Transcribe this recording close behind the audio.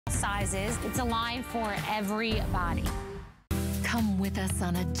sizes. It's a line for every body. Come with us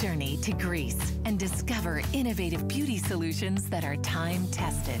on a journey to Greece and discover innovative beauty solutions that are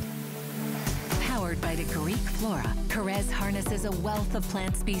time-tested. Powered by the Greek flora, Kerez harnesses a wealth of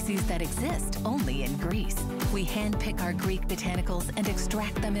plant species that exist only in Greece. We handpick our Greek botanicals and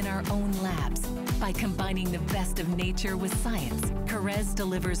extract them in our own labs. By combining the best of nature with science, Kerez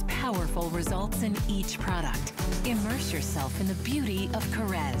delivers powerful results in each product. Immerse yourself in the beauty of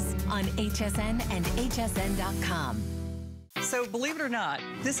Kerez on HSN and hsn.com. So believe it or not,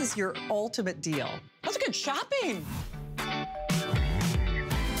 this is your ultimate deal. That's good shopping.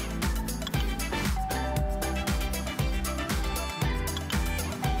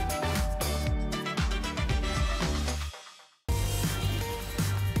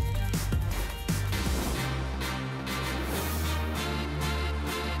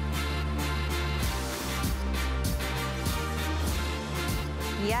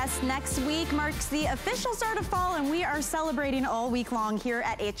 Yes, next week marks the official start of fall, and we are celebrating all week long here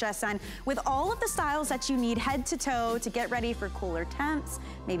at HSN with all of the styles that you need head to toe to get ready for cooler temps,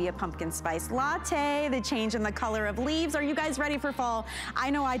 maybe a pumpkin spice latte, the change in the color of leaves. Are you guys ready for fall? I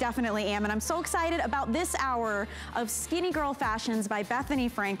know I definitely am, and I'm so excited about this hour of Skinnygirl Fashions by Bethenny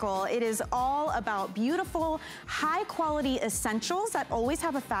Frankel. It is all about beautiful, high-quality essentials that always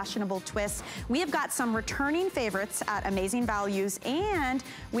have a fashionable twist. We have got some returning favorites at amazing values, and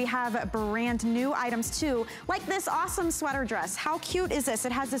we have brand new items too, like this awesome sweater dress. How cute is this?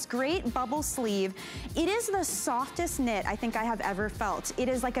 It has this great bubble sleeve. It is the softest knit I think I have ever felt. It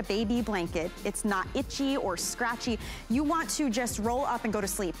is like a baby blanket. It's not itchy or scratchy. You want to just roll up and go to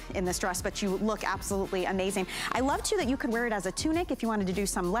sleep in this dress, but you look absolutely amazing. I love too that you could wear it as a tunic if you wanted to do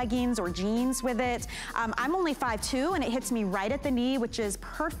some leggings or jeans with it. I'm only 5'2", and it hits me right at the knee, which is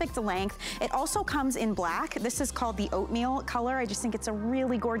perfect length. It also comes in black. This is called the oatmeal color. I just think it's a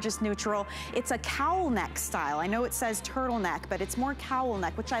really gorgeous neutral. It's a cowl neck style. I know it says turtleneck, but it's more cowl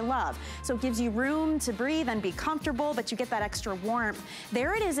neck, which I love. So it gives you room to breathe and be comfortable, but you get that extra warmth.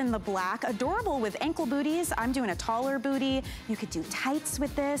 There it is in the black, adorable with ankle booties. I'm doing a taller booty. You could do tights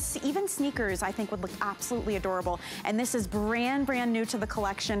with this. Even sneakers I think would look absolutely adorable. And this is brand new to the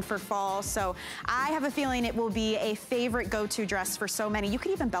collection for fall. So I have a feeling it will be a favorite go-to dress for so many. You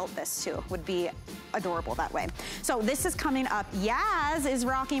could even belt this too, would be adorable that way. So this is coming up. Yaz is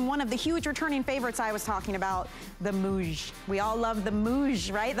rocking one of the huge returning favorites I was talking about, the Mouge. We all love the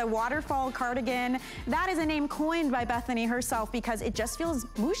Mouge, right? The waterfall cardigan. That is a name coined by Bethenny herself because it just feels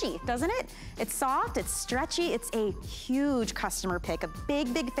mougey, doesn't it? It's soft, it's stretchy, it's a huge customer pick, a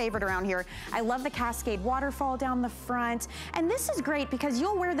big favorite around here. I love the cascade waterfall down the front. And this is great because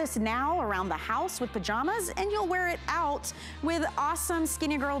you'll wear this now around the house with pajamas, and you'll wear it out with awesome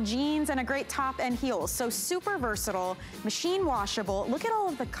Skinnygirl jeans and a great top and heels. So super versatile, machine washable. Look at all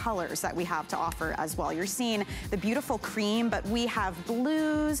of the colors that we have to offer as well. You're seeing the beautiful cream, but we have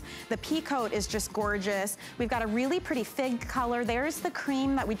blues. The pea coat is just gorgeous. We've got a really pretty fig color. There's the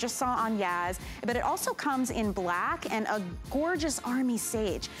cream that we just saw on Yaz, but it also comes in black and a gorgeous army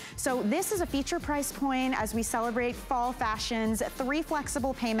sage. So this is a feature price point as we celebrate fall fashions, 3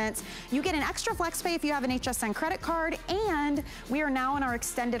 flexible payments. You get an extra flex pay if you have an HSN credit card, and we are now in our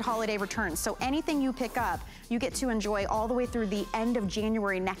extended holiday returns. So anything you pick up, you get to enjoy all the way through the end of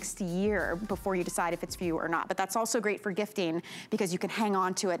January next year before you decide if it's for you or not. But that's also great for gifting because you can hang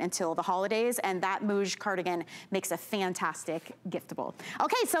on to it until the holidays, and that Mouge cardigan makes a fantastic giftable.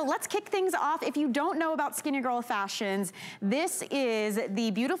 Okay, so let's kick things off. If you don't know about Skinnygirl Fashions, this is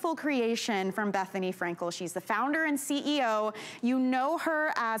the beautiful creation from Bethenny Frankel. She's the founder and CEO. You know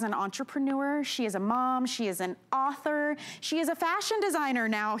her as an entrepreneur. She is a mom. She is an author. She is a fashion designer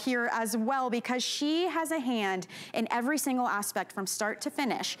now here as well because she has a hand in every single aspect from start to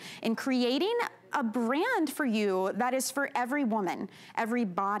finish in creating a brand for you that is for every woman, every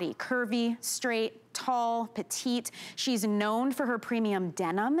body, curvy, straight, tall, petite. She's known for her premium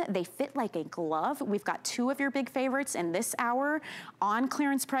denim. They fit like a glove. We've got 2 of your big favorites in this hour on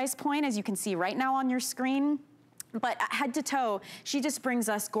clearance price point, as you can see right now on your screen. But head to toe, she just brings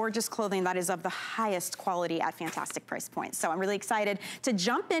us gorgeous clothing that is of the highest quality at fantastic price points. So I'm really excited to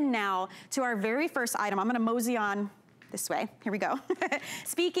jump in now to our very first item. I'm gonna mosey on this way. Here we go.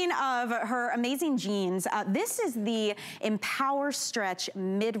 Speaking of her amazing jeans, this is the Empower Stretch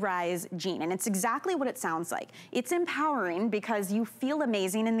mid-rise jean, and it's exactly what it sounds like. It's empowering because you feel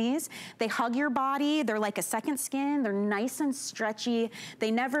amazing in these. They hug your body. They're like a second skin. They're nice and stretchy.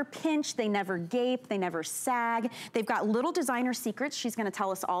 They never pinch. They never gape. They never sag. They've got little designer secrets she's gonna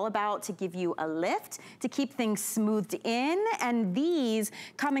tell us all about to give you a lift, to keep things smoothed in, and these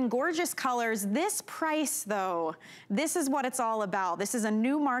come in gorgeous colors. This price, though, this is what it's all about. This is a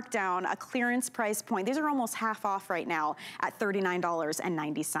new markdown, a clearance price point. These are almost half off right now at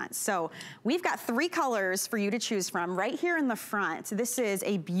 $39.90. So we've got 3 colors for you to choose from right here in the front. This is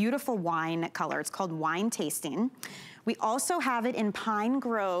a beautiful wine color. It's called Wine Tasting. We also have it in Pine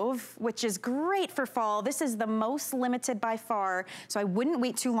Grove, which is great for fall. This is the most limited by far, so I wouldn't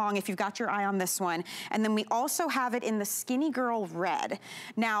wait too long if you've got your eye on this one. And then we also have it in the Skinnygirl Red.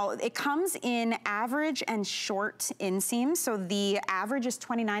 Now, it comes in average and short inseams, so the average is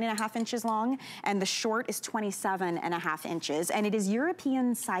 29.5 inches long, and the short is 27.5 inches. And it is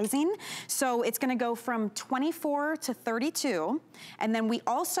European sizing, so it's gonna go from 24 to 32, and then we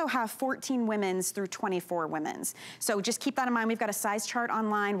also have 14 women's through 24 women's. So just keep that in mind. We've got a size chart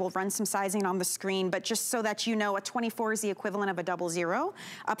online. We'll run some sizing on the screen, but just so that you know, a 24 is the equivalent of a 00,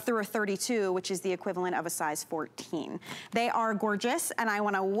 up through a 32, which is the equivalent of a size 14. They are gorgeous, and I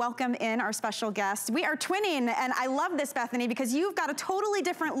wanna welcome in our special guest. We are twinning, and I love this, Bethenny, because you've got a totally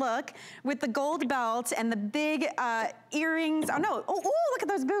different look with the gold belt and the big earrings. Oh no, oh, look at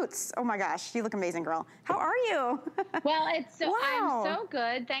those boots. Oh my gosh, you look amazing, girl. How are you? Well, it's so, wow. I'm so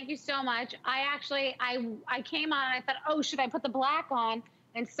good. Thank you so much. I came on and I thought, oh, should I put the black on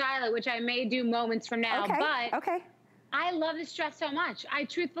and style it, which I may do moments from now. Okay, but okay. I love this dress so much.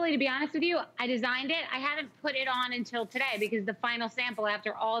 Truthfully, to be honest with you, I designed it. I haven't put it on until today because the final sample,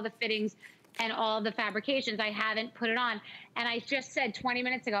 after all the fittings and all the fabrications, I haven't put it on. And I just said 20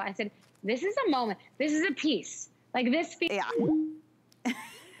 minutes ago, I said, this is a moment. This is a piece. Like this piece. Yeah.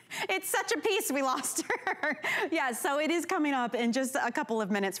 It's such a piece, we lost her. Yeah, so it is coming up in just a couple of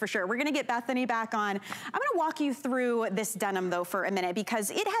minutes for sure. We're gonna get Bethenny back on. I'm gonna walk you through this denim though for a minute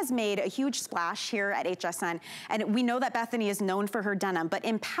because it has made a huge splash here at HSN, and we know that Bethenny is known for her denim, but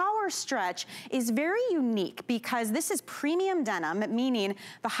Empower Stretch is very unique because this is premium denim, meaning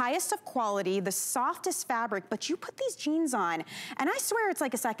the highest of quality, the softest fabric, but you put these jeans on, and I swear it's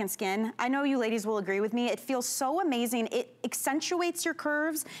like a second skin. I know you ladies will agree with me. It feels so amazing. It accentuates your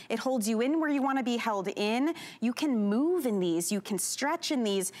curves. It holds you in where you want to be held in. You can move in these, you can stretch in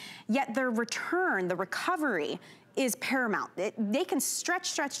these, yet the return, the recovery is paramount. They can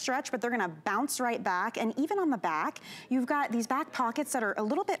stretch, but they're gonna bounce right back. And even on the back, you've got these back pockets that are a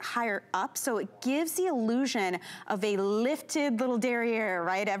little bit higher up, so it gives the illusion of a lifted little derriere,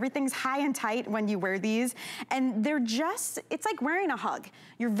 right? Everything's high and tight when you wear these. And they're just, it's like wearing a hug.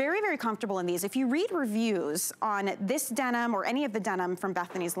 You're very, very comfortable in these. If you read reviews on this denim or any of the denim from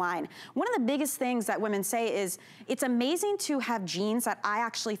Bethenny's line, one of the biggest things that women say is, it's amazing to have jeans that I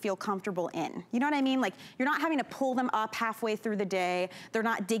actually feel comfortable in. You know what I mean? Like, you're not having to pull them up halfway through the day. They're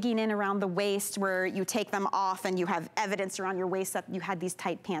not digging in around the waist where you take them off and you have evidence around your waist that you had these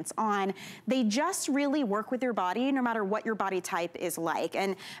tight pants on. They just really work with your body no matter what your body type is like.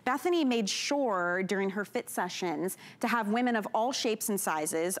 And Bethenny made sure during her fit sessions to have women of all shapes and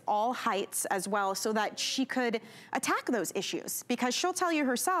sizes, all heights as well, so that she could attack those issues. Because she'll tell you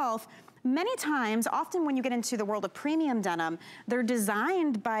herself, many times, often when you get into the world of premium denim, they're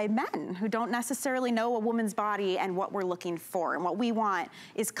designed by men who don't necessarily know a woman's body and what we're looking for. And what we want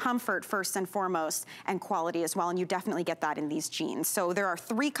is comfort first and foremost, and quality as well. And you definitely get that in these jeans. So there are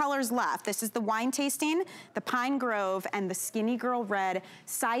 3 colors left. This is the Wine Tasting, the Pine Grove, and the Skinnygirl Red.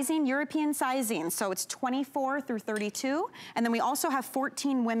 Sizing, European sizing. So it's 24 through 32. And then we also have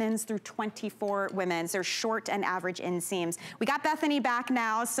 14 women's through 24 women's. They're short and average inseams. We got Bethenny back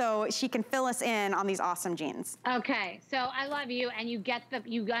now, so she can fill us in on these awesome jeans. Okay, so I love you, and you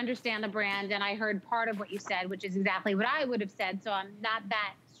understand the brand, and I heard part of what you said, which is exactly what I would have said, so I'm not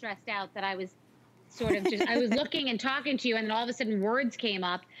that stressed out that I was sort of just, I was looking and talking to you, and then all of a sudden words came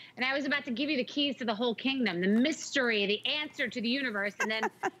up, and I was about to give you the keys to the whole kingdom, the mystery, the answer to the universe, and then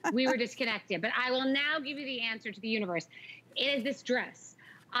we were disconnected. But I will now give you the answer to the universe. It is this dress.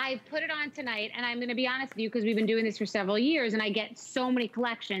 I put it on tonight, and I'm going to be honest with you, because we've been doing this for several years, and I get so many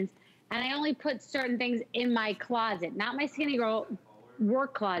collections, and I only put certain things in my closet, not my Skinnygirl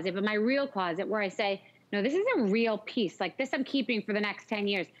work closet, but my real closet, where I say, no, this is a real piece. Like this I'm keeping for the next 10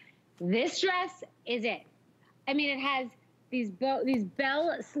 years. This dress is it. I mean, it has these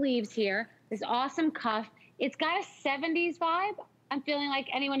bell sleeves here, this awesome cuff. It's got a 70s vibe. I'm feeling like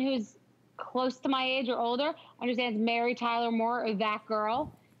anyone who's close to my age or older understands Mary Tyler Moore or That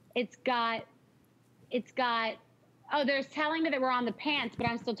Girl. It's got, oh, they're telling me that we're on the pants, but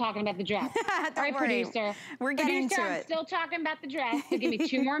I'm still talking about the dress. All right, worry. producer. We're getting producer, to it. I'm still talking about the dress, so give me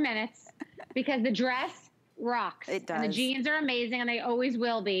 2 more minutes, because the dress rocks. It does. And the jeans are amazing, and they always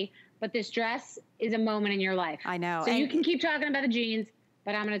will be, but this dress is a moment in your life. I know. So you can keep talking about the jeans.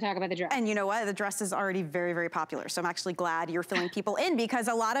 but I'm gonna talk about the dress. And you know what? The dress is already very, very popular. So I'm actually glad you're filling people in, because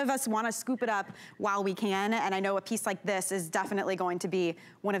a lot of us wanna scoop it up while we can. And I know a piece like this is definitely going to be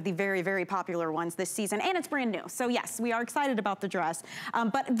one of the very, very popular ones this season. And it's brand new. So yes, we are excited about the dress.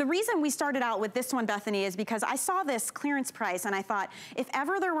 But the reason we started out with this one, Bethenny, is because I saw this clearance price and I thought, if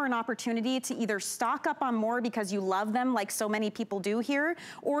ever there were an opportunity to either stock up on more because you love them like so many people do here,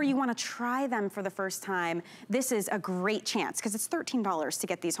 or you wanna try them for the first time, this is a great chance, because it's $13 to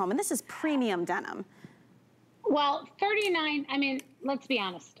get these home, and this is premium denim. Well, $39, I mean, let's be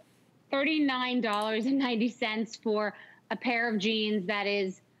honest, $39.90 for a pair of jeans that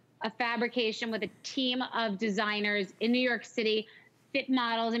is a fabrication with a team of designers in New York City, fit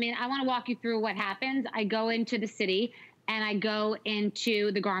models. I mean, I wanna walk you through what happens. I go into the city and I go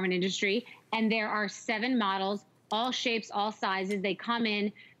into the garment industry, and there are 7 models, all shapes, all sizes. They come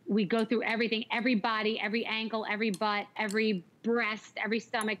in, we go through everything, every body, every ankle, every butt, every breast, every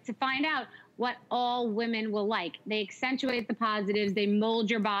stomach, to find out what all women will like. They accentuate the positives, they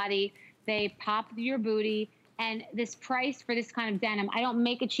mold your body, they pop your booty, and this price for this kind of denim, I don't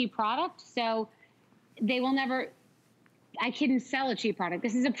make a cheap product, so they will never, I couldn't sell a cheap product.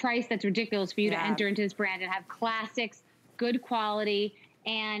 This is a price that's ridiculous for you to enter into this brand and have classics, good quality,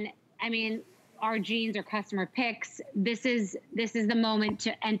 and I mean, our jeans are customer picks. This is the moment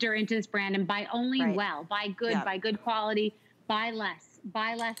to enter into this brand and buy only well, buy good, buy good quality, buy less,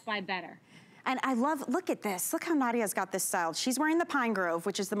 buy better. And I love, look at this. Look how Nadia's got this styled. She's wearing the Pine Grove,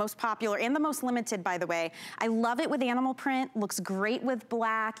 which is the most popular and the most limited, by the way. I love it with animal print, looks great with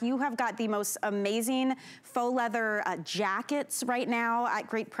black. You have got the most amazing faux leather jackets right now at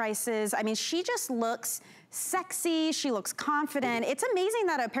great prices. I mean, she just looks sexy, she looks confident. It's amazing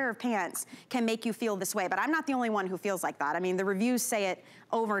that a pair of pants can make you feel this way, but I'm not the only one who feels like that. I mean, the reviews say it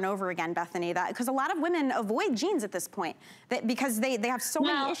over and over again, Bethenny, that because a lot of women avoid jeans at this point because they have so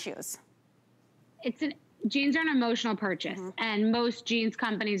many issues. Jeans are an emotional purchase, and most jeans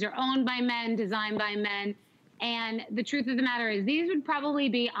companies are owned by men, designed by men. And the truth of the matter is, these would probably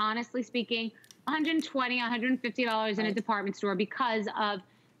be, honestly speaking, $120, $150 in a department store because of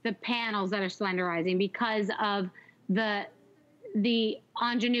the panels that are slenderizing, because of the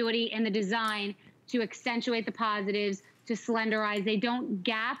ingenuity in the design to accentuate the positives, to slenderize. They don't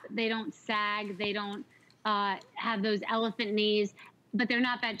gap, they don't sag, they don't have those elephant knees, but they're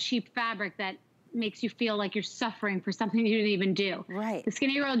not that cheap fabric that makes you feel like you're suffering for something you didn't even do. Right. The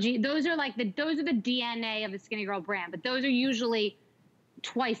Skinnygirl jeans, those are the DNA of the Skinnygirl brand, but those are usually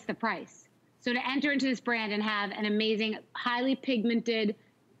twice the price. So to enter into this brand and have an amazing, highly pigmented,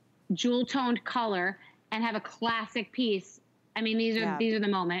 jewel-toned color and have a classic piece, I mean, these are the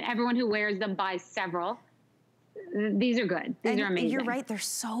moment. Everyone who wears them buys several. These are good. These are amazing. You're right. They're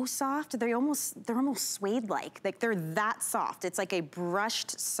so soft. They're almost suede-like. Like they're that soft. It's like a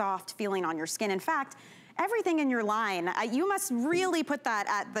brushed, soft feeling on your skin. In fact, everything in your line, you must really put that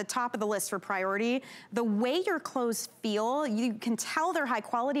at the top of the list for priority. The way your clothes feel, you can tell they're high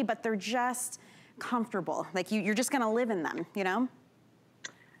quality, but they're just comfortable. Like you're just going to live in them, you know?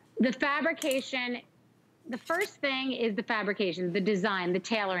 The fabrication. The first thing is the fabrication, the design, the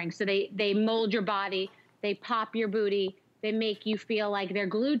tailoring. So they mold your body. They pop your booty. They make you feel like they're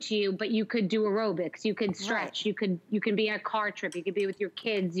glued to you, but you could do aerobics. You could stretch. Right. You can be on a car trip. You could be with your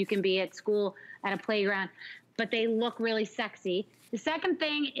kids. You can be at school, at a playground, but they look really sexy. The second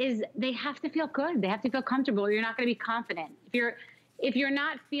thing is they have to feel good. They have to feel comfortable. You're not going to be confident. If you're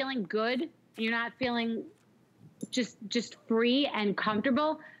not feeling good, you're not feeling just free and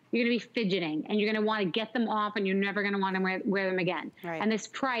comfortable, you're going to be fidgeting and you're going to want to get them off and you're never going to want to wear them again. Right. And this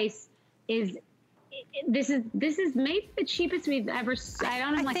price is, this is maybe the cheapest we've ever, I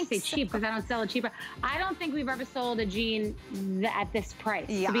don't like to say cheap because I don't sell it cheaper. I don't think we've ever sold a jean at this price,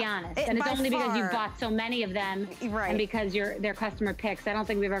 to be honest. And it's only because you bought so many of them and because they're customer picks. I don't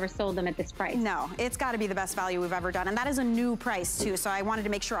think we've ever sold them at this price. No, it's got to be the best value we've ever done. And that is a new price too. So I wanted to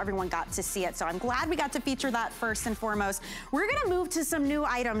make sure everyone got to see it. So I'm glad we got to feature that first and foremost. We're going to move to some new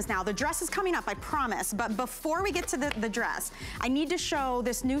items now. The dress is coming up, I promise. But before we get to the dress, I need to show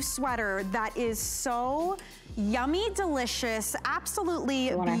this new sweater that is so yummy, delicious, absolutely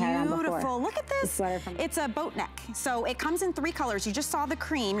beautiful. Look at this. It's a boat neck. So it comes in 3 colors. You just saw the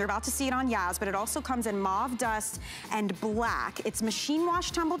cream. You're about to see it on Yaz, but it also comes in mauve, dust, and black. It's machine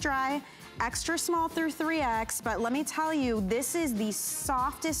wash, tumble dry, extra small through 3X, but let me tell you, this is the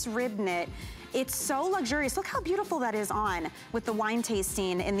softest rib knit. It's so luxurious. Look how beautiful that is on with the wine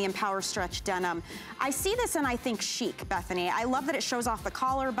tasting in the Empower Stretch denim. I see this and I think chic, Bethenny. I love that it shows off the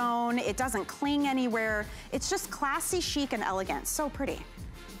collarbone. It doesn't cling anywhere. It's just classy, chic, and elegant. So pretty.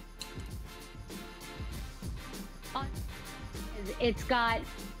 It's got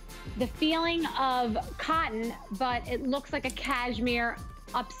the feeling of cotton, but it looks like a cashmere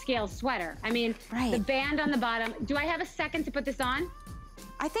upscale sweater. I mean, the band on the bottom. Do I have a second to put this on?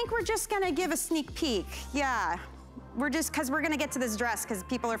 I think we're just gonna give a sneak peek. Yeah, we're just, cause we're gonna get to this dress because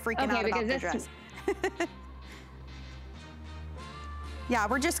people are freaking out about the dress. Yeah,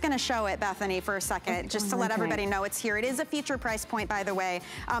 we're just gonna show it, Bethenny, for a second, just to let everybody know it's here. It is a feature price point, by the way.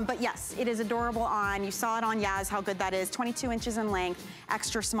 But yes, it is adorable on. You saw it on Yaz, how good that is. 22 inches in length,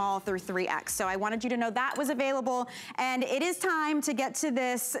 extra small through 3X. So I wanted you to know that was available. And it is time to get to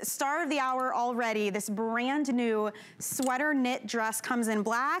this star of the hour already. This brand new sweater knit dress comes in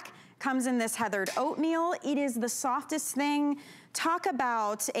black, comes in this heathered oatmeal. It is the softest thing. Talk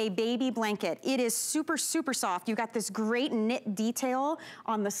about a baby blanket. It is super, super soft. You've got this great knit detail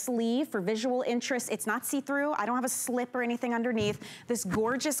on the sleeve for visual interest. It's not see-through. I don't have a slip or anything underneath. This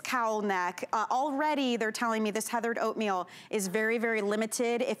gorgeous cowl neck. Already, they're telling me this heathered oatmeal is very, very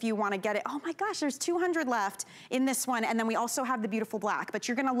limited if you want to get it. Oh my gosh, there's 200 left in this one. And then we also have the beautiful black. But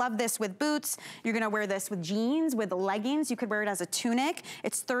you're going to love this with boots. You're going to wear this with jeans, with leggings. You could wear it as a tunic.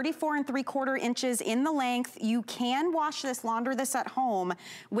 It's 34 3/4 inches in the length. You can wash this, launder this at home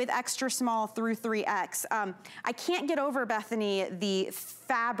with extra small through 3X. I can't get over, Bethenny, the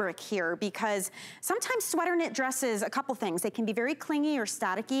fabric here, because sometimes sweater knit dresses, a couple things, they can be very clingy or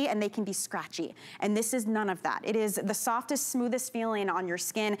staticky, and they can be scratchy. And this is none of that. It is the softest, smoothest feeling on your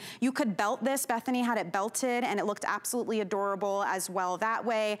skin. You could belt this. Bethenny had it belted, and it looked absolutely adorable as well that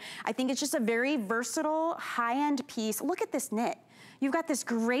way. I think it's just a very versatile, high-end piece. Look at this knit. You've got this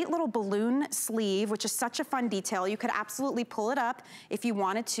great little balloon sleeve, which is such a fun detail. You could absolutely pull it up if you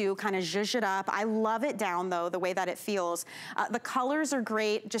wanted to, kind of zhuzh it up. I love it down though, the way that it feels. The colors are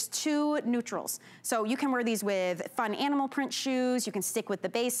great, just two neutrals. So you can wear these with fun animal print shoes. You can stick with the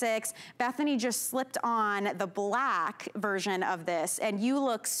basics. Bethenny just slipped on the black version of this, and you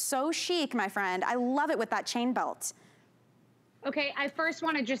look so chic, my friend. I love it with that chain belt. Okay, I first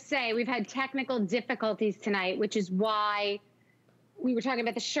want to just say we've had technical difficulties tonight, which is why we were talking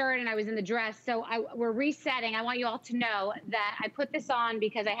about the shirt and I was in the dress. So we're resetting. I want you all to know that I put this on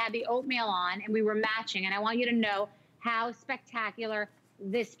because I had the oatmeal on and we were matching. And I want you to know how spectacular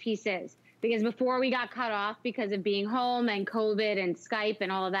this piece is. Because before we got cut off because of being home and COVID and Skype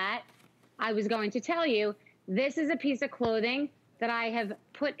and all of that, I was going to tell you, this is a piece of clothing that I have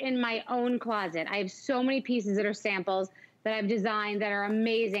put in my own closet. I have so many pieces that are samples that I've designed that are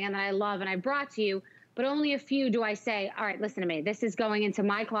amazing and that I love and I brought to you. But only a few do I say, all right, listen to me. This is going into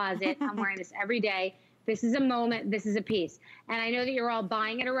my closet. I'm wearing this every day. This is a moment. This is a piece. And I know that you're all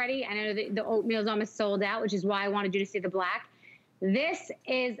buying it already. And I know that the oatmeal is almost sold out, which is why I wanted you to see the black. This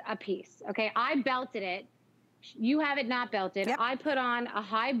is a piece, okay? I belted it. You have it not belted. Yep. I put on a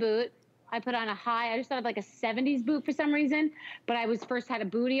high boot. I put on a high, I just thought of like a 70s boot for some reason. But I was first had a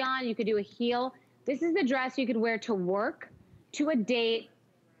bootie on. You could do a heel. This is the dress you could wear to work, to a date.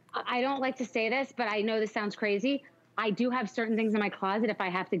 I don't like to say this, but I know this sounds crazy. I do have certain things in my closet if I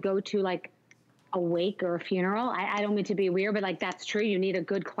have to go to like a wake or a funeral. I don't mean to be weird, but like that's true. You need a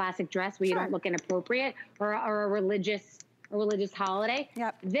good classic dress where you don't look inappropriate or a religious holiday.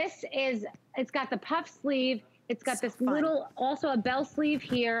 Yep. This is, it's got the puff sleeve. It's got this little, also a bell sleeve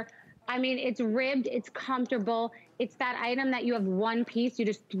here. I mean, it's ribbed, it's comfortable. It's that item that you have one piece, you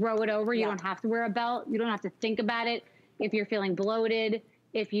just throw it over. You don't have to wear a belt. You don't have to think about it. If you're feeling bloated,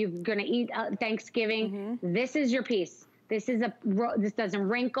 if you're gonna eat Thanksgiving, this is your piece. This doesn't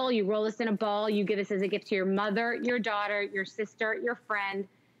wrinkle. You roll this in a ball. You give this as a gift to your mother, your daughter, your sister, your friend.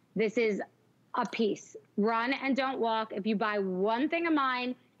 This is a piece. Run and don't walk. If you buy one thing of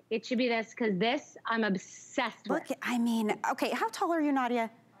mine, it should be this, because this I'm obsessed with. Look, I mean, okay, how tall are you,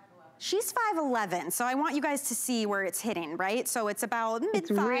 Nadia? She's 5'11", so I want you guys to see where it's hitting, right? So it's about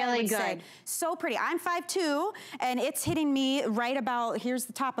mid-thigh, really I would good. say. So pretty. I'm 5'2", and it's hitting me right about, here's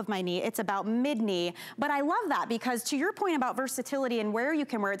the top of my knee, it's about mid-knee. But I love that, because to your point about versatility and where you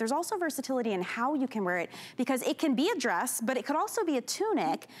can wear it, there's also versatility in how you can wear it, because it can be a dress, but it could also be a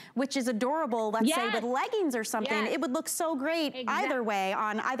tunic, which is adorable, let's say with leggings or something. It would look so great either way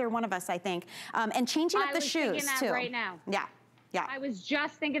on either one of us, I think. And changing up the shoes, thinking that too. Right now. Yeah. Yeah. I was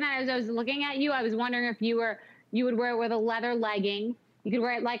just thinking that as I was looking at you. I was wondering if you would wear it with a leather legging. You could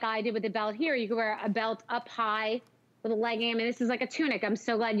wear it like I did with the belt here. You could wear a belt up high with a legging. I mean, this is like a tunic. I'm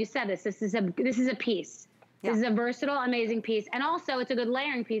so glad you said this. This is a piece. This is a versatile, amazing piece. And also it's a good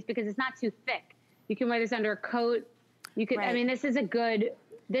layering piece because it's not too thick. You can wear this under a coat. You could, I mean, this is a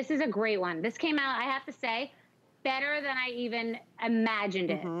great one. This came out, I have to say, better than I even imagined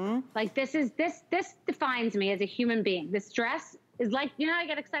it. Like this defines me as a human being. This dress is like, you know, I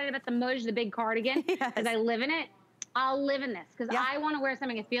get excited about the Moj, the big cardigan, because I live in it. I'll live in this because I want to wear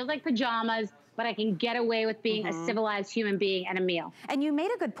something that feels like pajamas, but I can get away with being a civilized human being at a meal. And you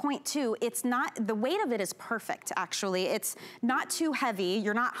made a good point too. It's not, the weight of it is perfect actually. It's not too heavy.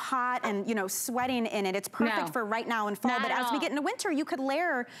 You're not hot and, you know, sweating in it. It's perfect for right now in fall. But as we get into winter, you could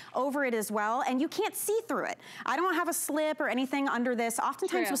layer over it as well and you can't see through it. I don't have a slip or anything under this.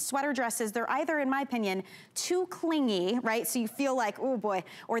 Oftentimes with sweater dresses, they're either, in my opinion, too clingy, right? So you feel like, oh boy,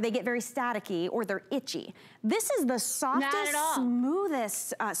 or they get very staticky or they're itchy. This is the softest,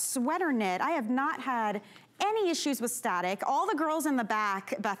 smoothest sweater knit. I have not had any issues with static. All the girls in the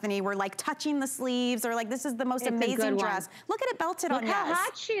back, Bethenny, were like touching the sleeves or like, this is the most amazing dress. Look at it belted on. Look how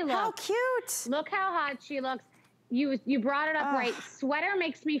hot she looks. How cute. Look how hot she looks. You brought it up right. Sweater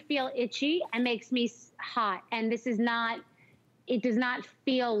makes me feel itchy and makes me hot. And this is not, it does not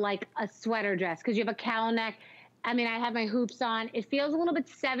feel like a sweater dress because you have a cowl neck. I mean, I have my hoops on. It feels a little bit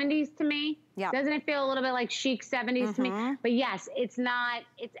 70s to me. Yeah. Doesn't it feel a little bit like chic 70s to me? But yes, it's not,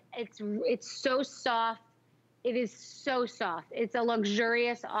 it's so soft. It is so soft. It's a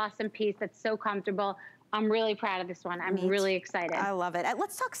luxurious, awesome piece that's so comfortable. I'm really proud of this one. I'm really excited. I love it.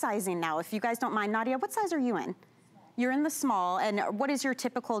 Let's talk sizing now, if you guys don't mind. Nadia, what size are you in? You're in the small, and what is your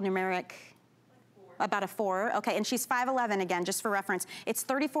typical numeric? About a 4, okay, and she's 5'11" again, just for reference. It's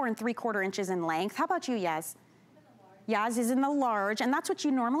 34 3/4 inches in length. How about you, Yaz? Yaz is in the large, and that's what you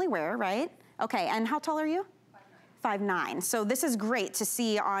normally wear, right? Okay, and how tall are you? 5'9". So this is great to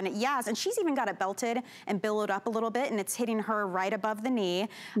see on Yaz, and she's even got it belted and billowed up a little bit, and it's hitting her right above the knee.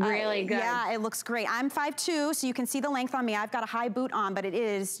 Really good. Yeah, it looks great. I'm 5'2", so you can see the length on me. I've got a high boot on, but it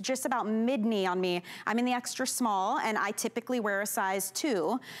is just about mid-knee on me. I'm in the extra small, and I typically wear a size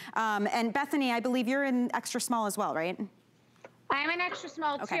 2. And Bethenny, I believe you're in extra small as well, right? I'm an extra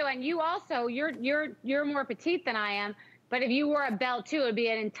small too, and you also, you're more petite than I am, but if you wore a belt too, it would be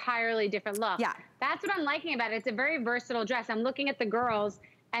an entirely different look. Yeah. That's what I'm liking about it. It's a very versatile dress. I'm looking at the girls,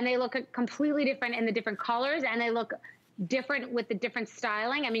 and they look completely different in the different colors, and they look different with the different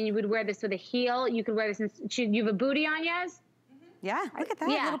styling. I mean, you would wear this with a heel. You could wear this in, you have a booty on, Yaz? Yeah, look at that,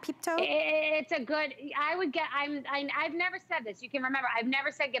 little peep toe. It's a good, I've never said this. You can remember, I've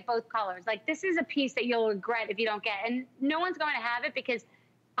never said get both colors. Like, this is a piece that you'll regret if you don't get, and no one's going to have it because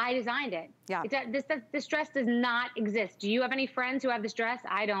I designed it. Yeah. This dress does not exist. Do you have any friends who have this dress?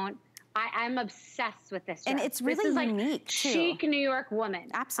 I don't. I'm obsessed with this dress. And it's really unique, too. Chic New York woman.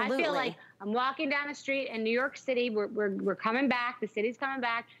 Absolutely. I feel like I'm walking down the street in New York City. We're coming back. The city's coming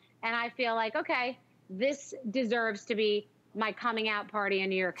back. And I feel like, okay, this deserves to be my coming out party in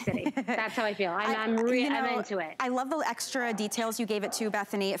New York City. That's how I feel. I'm into it. I love the extra details you gave it to,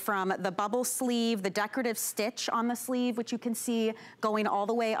 Bethenny, from the bubble sleeve, the decorative stitch on the sleeve, which you can see going all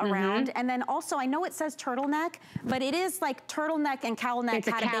the way around. And then also, I know it says turtleneck, but it is like turtleneck and cowl neck. It's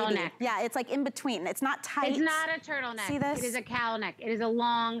a cowl neck. Yeah, it's like in between. It's not tight. It's not a turtleneck. See this? It is a cowl neck. It is a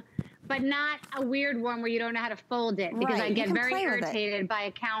long, but not a weird one where you don't know how to fold it, because I get very irritated by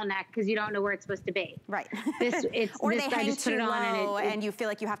a cowl neck because you don't know where it's supposed to be. Right. Or they hang too low and you feel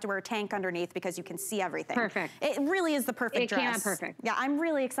like you have to wear a tank underneath because you can see everything. Perfect. It really is the perfect dress. It came out perfect. Yeah, I'm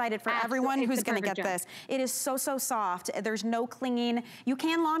really excited for everyone who's going to get this. It is so soft. There's no clinging. You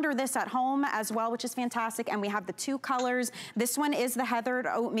can launder this at home as well, which is fantastic. And we have the 2 colors. This one is the heathered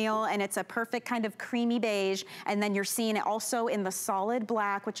oatmeal, and it's a perfect kind of creamy beige. And then you're seeing it also in the solid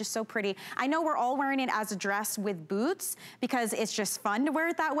black, which is so pretty. I know we're all wearing it as a dress with boots because it's just fun to wear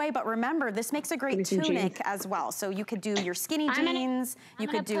it that way, but remember, this makes a great tunic as well. So you could do your skinny jeans, you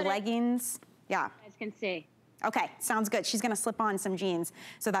could do leggings. Yeah. You guys can see. Okay, sounds good. She's gonna slip on some jeans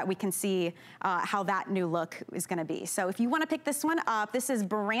so that we can see how that new look is gonna be. So if you wanna pick this one up, this is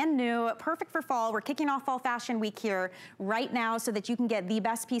brand new, perfect for fall. We're kicking off Fall Fashion Week here right now so that you can get the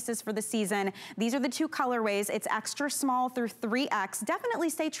best pieces for the season. These are the 2 colorways. It's extra small through 3X. Definitely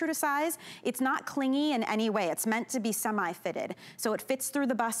stay true to size. It's not clingy in any way. It's meant to be semi-fitted. So it fits through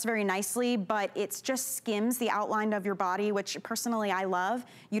the bust very nicely, but it's just skims the outline of your body, which personally I love.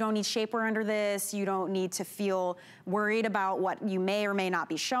 You don't need shapewear under this. You don't need to feel worried about what you may or may not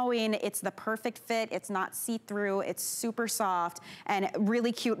be showing. It's the perfect fit. It's not see-through. It's super soft and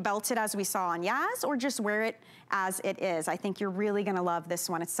really cute, belted as we saw on Yaz, or just wear it as it is. I think you're really gonna love this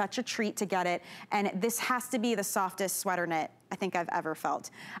one. It's such a treat to get it. And this has to be the softest sweater knit I think I've ever felt.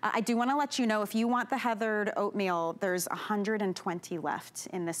 I do wanna let you know, if you want the heathered oatmeal, there's 120 left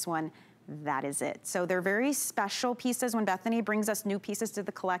in this one. That is it. So they're very special pieces. When Bethenny brings us new pieces to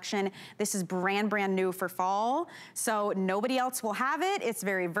the collection, this is brand new for fall. So nobody else will have it. It's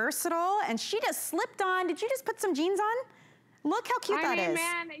very versatile. And she just slipped on. Did you just put some jeans on? Look how cute that is. I mean,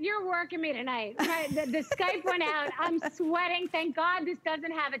 man, you're working me tonight. The Skype went out. I'm sweating. Thank God this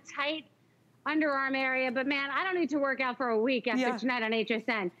doesn't have a tight underarm area, but man, I don't need to work out for a week after tonight on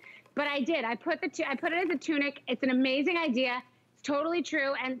HSN. But I did. I put it as a tunic. It's an amazing idea. It's totally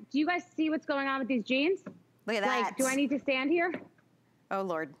true. And do you guys see what's going on with these jeans? Look at that. Like, do I need to stand here? Oh,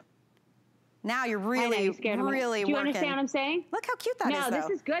 Lord. Now you're really working. Do you understand what I'm saying? Look how cute that is, though. No, this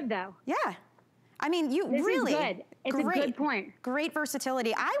is good, though. Yeah. I mean, this is good. It's a good point. Great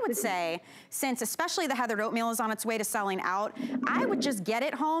versatility. I would say, since especially the heathered oatmeal is on its way to selling out, I would just get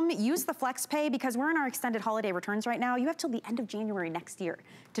it home, use the flex pay, because we're in our extended holiday returns right now. You have till the end of January next year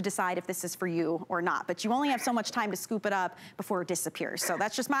to decide if this is for you or not. But you only have so much time to scoop it up before it disappears. So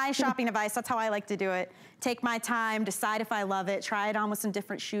that's just my shopping advice. That's how I like to do it. Take my time, decide if I love it, try it on with some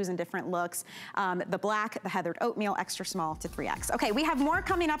different shoes and different looks. The black, the heathered oatmeal, extra small to 3X. Okay, we have more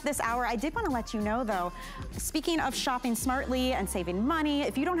coming up this hour. I did want to let you know, though, speaking of shopping smartly and saving money,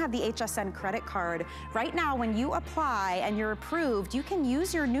 if you don't have the HSN credit card, right now when you apply and you're approved, you can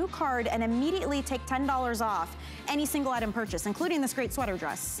use your new card and immediately take $10 off any single item purchase, including this great sweater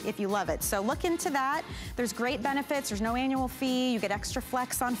dress, if you love it. So look into that. There's great benefits. There's no annual fee. You get extra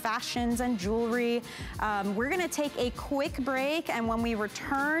flex on fashions and jewelry. We're gonna take a quick break, and when we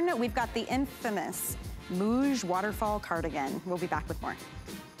return, we've got the infamous Mouge Waterfall cardigan. We'll be back with more.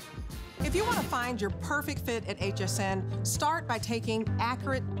 If you want to find your perfect fit at HSN, start by taking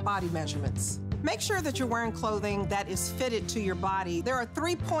accurate body measurements. Make sure that you're wearing clothing that is fitted to your body. There are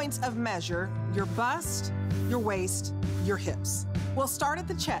 3 points of measure: your bust, your waist, your hips. We'll start at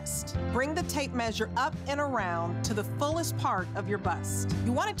the chest. Bring the tape measure up and around to the fullest part of your bust.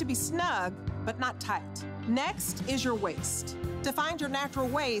 You want it to be snug, but not tight. Next is your waist. To find your natural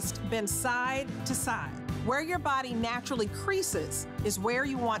waist, bend side to side. Where your body naturally creases is where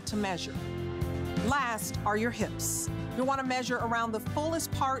you want to measure. Last are your hips. You'll want to measure around the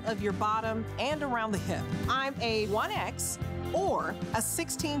fullest part of your bottom and around the hip. I'm a 1X or a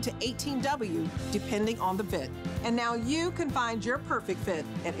 16 to 18W, depending on the fit. And now you can find your perfect fit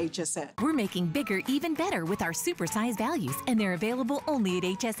at HSN. We're making bigger even better with our supersize values, and they're available only at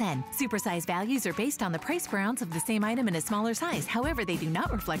HSN. Supersize values are based on the price per ounce of the same item in a smaller size. However, they do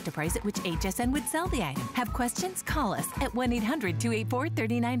not reflect the price at which HSN would sell the item. Have questions? Call us at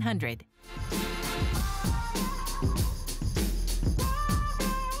 1-800-284-3900.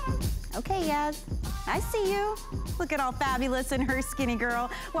 Okay, Yaz, I see you. Looking all fabulous in her Skinny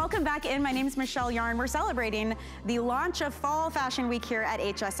Girl. Welcome back in. My name is Michelle Yarn. We're celebrating the launch of Fall Fashion Week here at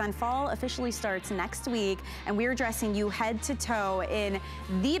HSN. Fall officially starts next week, and we're dressing you head to toe in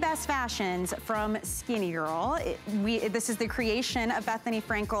the best fashions from Skinnygirl. This is the creation of Bethenny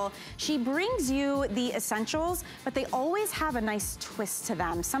Frankel. She brings you the essentials, but they always have a nice twist to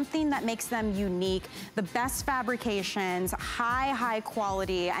them, something that makes them unique. The best fabrications, high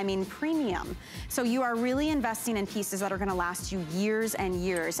quality, I mean premium. So you are really investing in pieces that are gonna last you years and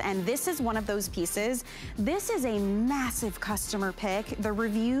years. And this is one of those pieces. This is a massive customer pick. The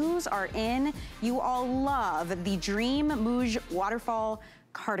reviews are in. You all love the Dream Mouge Waterfall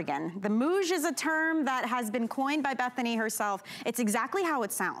cardigan. The mouge is a term that has been coined by Bethenny herself. It's exactly how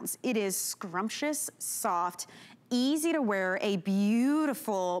it sounds. It is scrumptious, soft, easy to wear, a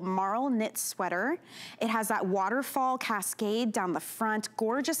beautiful marl knit sweater. It has that waterfall cascade down the front,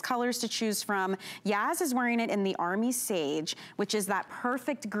 gorgeous colors to choose from. Yaz is wearing it in the Army Sage, which is that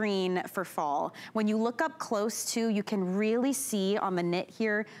perfect green for fall. When you look up close to, you can really see on the knit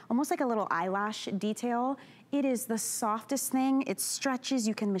here, almost like a little eyelash detail. It is the softest thing. It stretches.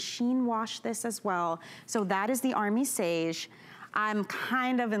 You can machine wash this as well. So that is the Army Sage. I'm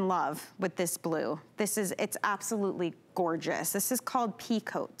kind of in love with this blue. It's absolutely gorgeous. This is called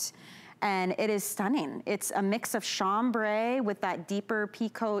Peacoat, and it is stunning. It's a mix of chambray with that deeper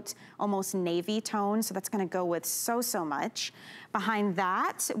peacoat, almost navy tone, so that's gonna go with so much. Behind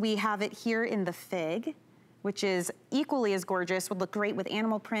that, we have it here in the fig, which is equally as gorgeous, would look great with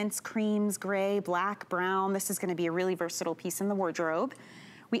animal prints, creams, gray, black, brown. This is gonna be a really versatile piece in the wardrobe.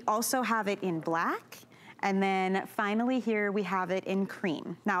 We also have it in black. And then finally here we have it in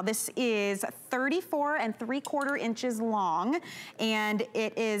cream. Now this is 34 3/4 inches long, and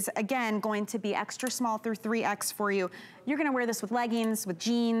it is again going to be extra small through 3X for you. You're gonna wear this with leggings, with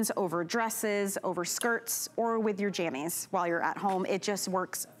jeans, over dresses, over skirts, or with your jammies while you're at home. It just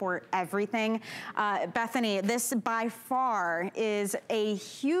works for everything. Bethenny, this by far is a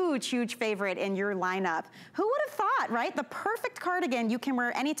huge favorite in your lineup. Who would have thought, right? The perfect cardigan you can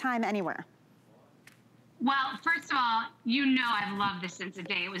wear anytime, anywhere. Well, first of all, you know I've loved this since the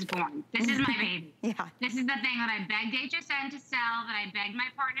day it was born. This is my baby. Yeah. This is the thing that I begged HSN to sell, that I begged my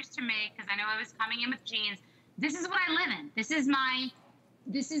partners to make, because I know I was coming in with jeans. This is what I live in. This is my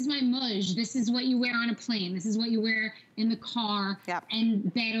this is my mudge. This is what you wear on a plane. This is what you wear in the car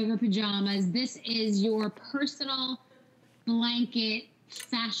and bed over pajamas. This is your personal blanket,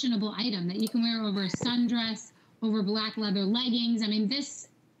 fashionable item that you can wear over a sundress, over black leather leggings. I mean, this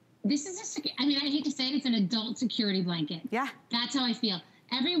is I hate to say it, it's an adult security blanket. Yeah. That's how I feel.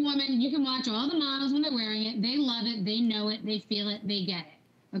 Every woman, you can watch all the models when they're wearing it. They love it. They know it. They feel it. They get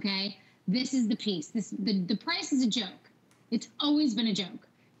it. Okay? This is the piece. The price is a joke. It's always been a joke.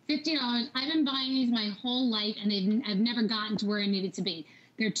 $50. I've been buying these my whole life, and I've never gotten to where I needed to be.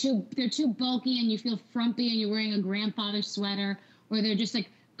 They're too bulky, and you feel frumpy, and you're wearing a grandfather sweater, or they're just like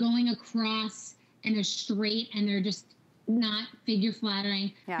going across, and they're straight, and they're just not figure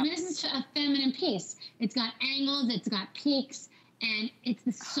flattering. Yeah. I mean, this is a feminine piece. It's got angles, it's got peaks, and it's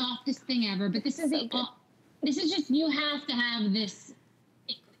the softest thing ever. But this is this is just, you have to have this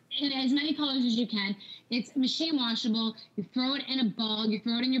in as many colors as you can. It's machine washable. You throw it in a bowl, you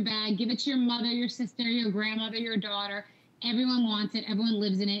throw it in your bag, give it to your mother, your sister, your grandmother, your daughter. Everyone wants it. Everyone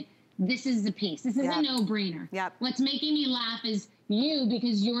lives in it. This is the piece. This is a no-brainer. Yep. What's making me laugh is you,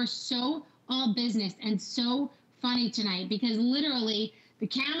 because you're so all business and so funny tonight, because literally the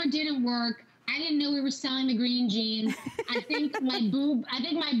camera didn't work. I didn't know we were selling the green jeans. I think my boob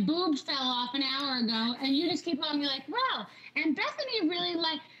fell off an hour ago, and you just keep on me like, well, and Bethenny really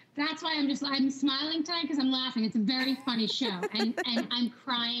that's why I'm smiling tonight, because I'm laughing. It's a very funny show, and I'm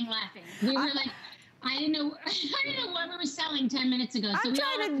crying laughing. We were like, I didn't know what we were selling 10 minutes ago, so we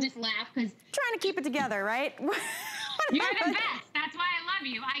all have to just laugh, because trying to keep it together, right? You're the best. That's why I love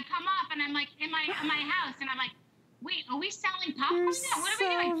you. I come off and I'm like in my house, and I'm like, wait, are we selling popcorn now? What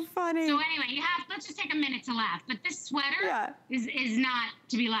are we doing? Funny. So anyway, let's just take a minute to laugh. But this sweater is not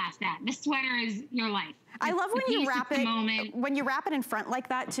to be laughed at. This sweater is your life. I love when you wrap it, when you wrap it in front like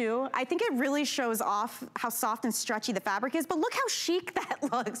that too. I think it really shows off how soft and stretchy the fabric is, but look how chic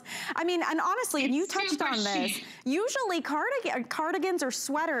that looks. I mean, and honestly, and you touched on this, usually cardigans or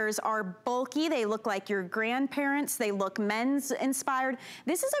sweaters are bulky. They look like your grandparents. They look men's inspired.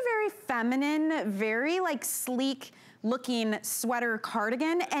 This is a very feminine, very like sleek looking sweater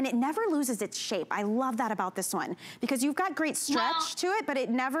cardigan, and it never loses its shape. I love that about this one, because you've got great stretch to it, but it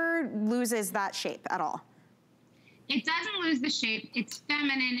never loses that shape at all. It doesn't lose the shape. It's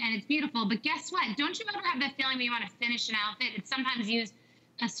feminine and it's beautiful, but guess what? Don't you ever have that feeling when you want to finish an outfit? It's sometimes used,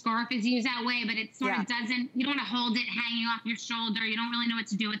 a scarf is used that way, but it sort of doesn't, you don't want to hold it hanging off your shoulder. You don't really know what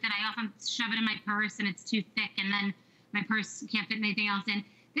to do with it. I often shove it in my purse and it's too thick, and then my purse can't fit anything else in.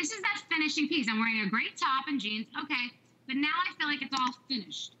 This is that finishing piece. I'm wearing a great top and jeans, okay, but now I feel like it's all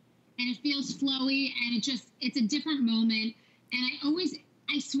finished. And it feels flowy, and it's a different moment. And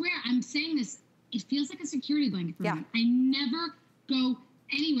I swear, I'm saying this, it feels like a security blanket for me. I never go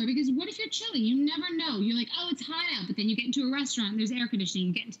anywhere, because what if you're chilly? You never know. You're like, oh, it's hot out, but then you get into a restaurant and there's air conditioning.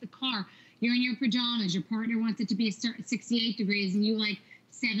 You get into the car, you're in your pajamas, your partner wants it to be 68 degrees and you like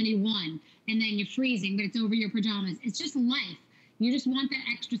 71, and then you're freezing, but it's over your pajamas. It's just life. You just want that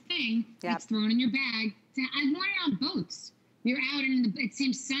extra thing that's thrown in your bag. I've worn it on boats. You're out and it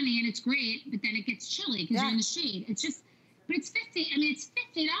seems sunny and it's great, but then it gets chilly because you're in the shade. It's just, but it's $50. I mean, it's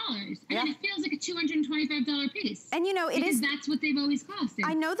 $50. I mean, it feels like a $225 piece. And you know, that's what they've always costed.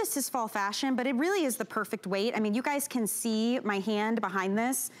 I know this is fall fashion, but it really is the perfect weight. I mean, you guys can see my hand behind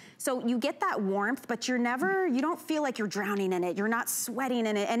this. So you get that warmth, but you don't feel like you're drowning in it. You're not sweating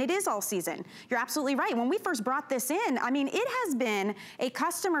in it. And it is all season. You're absolutely right. When we first brought this in, I mean, it has been a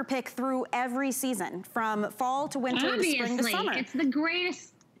customer pick through every season, from fall to winter to spring to summer. It's the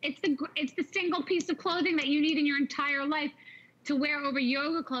greatest. It's the single piece of clothing that you need in your entire life, to wear over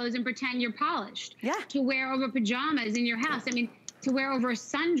yoga clothes and pretend you're polished. Yeah. To wear over pajamas in your house. I mean, to wear over a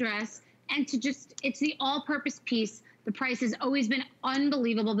sundress, and to just, it's the all-purpose piece. The price has always been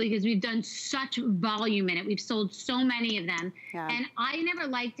unbelievable because we've done such volume in it. We've sold so many of them. Yeah. And I never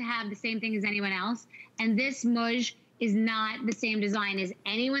like to have the same thing as anyone else. And this mudge is not the same design as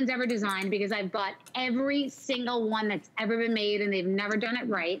anyone's ever designed, because I've bought every single one that's ever been made and they've never done it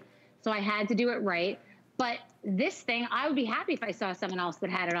right. So I had to do it right. But this thing, I would be happy if I saw someone else that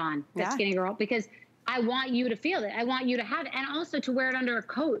had it on, that Skinnygirl, because I want you to feel it. I want you to have it. And also to wear it under a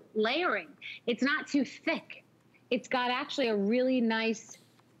coat, layering. It's not too thick. It's got actually a really nice,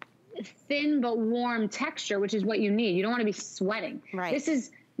 thin but warm texture, which is what you need. You don't want to be sweating. Right. This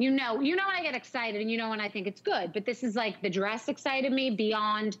is, you know when I get excited, and you know when I think it's good. But this is like, the dress excited me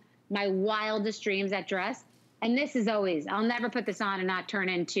beyond my wildest dreams. That dress, And this is always, I'll never put this on and not turn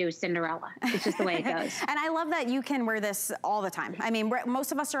into Cinderella. It's just the way it goes. And I love that you can wear this all the time. I mean,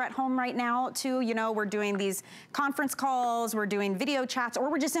 most of us are at home right now too. You know, we're doing these conference calls, we're doing video chats,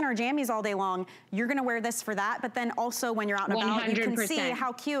 or we're just in our jammies all day long. You're gonna wear this for that, but then also when you're out and about, 100%. you can see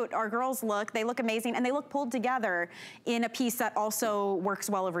how cute our girls look. They look amazing, and they look pulled together in a piece that also works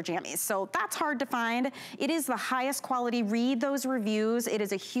well over jammies. So that's hard to find. It is the highest quality. Read those reviews. It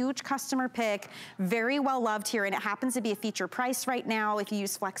is a huge customer pick, very well loved here, and it happens to be a feature price right now. If you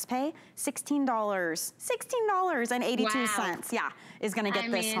use FlexPay, $16.82, yeah, is gonna get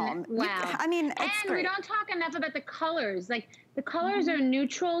this home. Wow. I mean, it's and great. we don't talk enough about the colors. Like, the colors are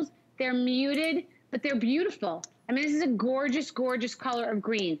neutrals, they're muted, but they're beautiful. I mean, this is a gorgeous, gorgeous color of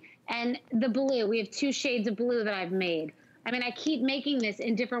green. And the blue, we have 2 shades of blue that I've made. I mean, I keep making this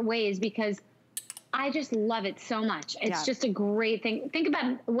in different ways because I just love it so much. It's just a great thing. Think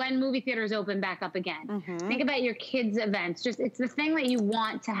about when movie theaters open back up again. Think about your kids' events. It's the thing that you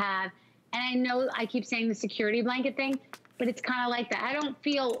want to have. And I know I keep saying the security blanket thing, but it's kind of like that. I don't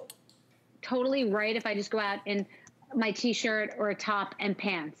feel totally right if I just go out in my t-shirt or a top and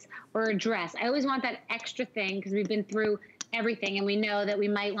pants or a dress. I always want that extra thing because we've been through everything, and we know that we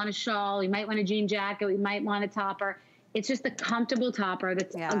might want a shawl, we might want a jean jacket, we might want a topper. It's just a comfortable topper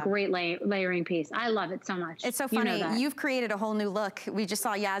that's a great layering piece. I love it so much. It's so funny. You know, you've created a whole new look. We just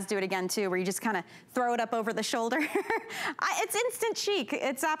saw Yaz do it again too, where you just kind of throw it up over the shoulder. It's instant chic.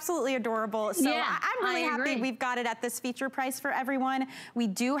 It's absolutely adorable. So I'm really happy we've got it at this feature price for everyone. We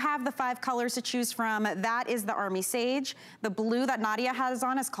do have the 5 colors to choose from. That is the Army Sage. The blue that Nadia has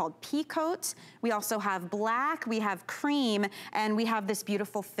on is called Peacoat. We also have black, we have cream, and we have this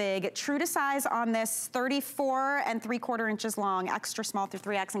beautiful fig. True to size on this, 34 3/4 inches long, extra small through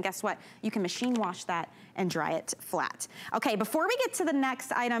 3X, and guess what? You can machine wash that and dry it flat. Okay, before we get to the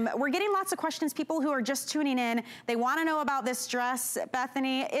next item, we're getting lots of questions, people who are just tuning in. They wanna know about this dress,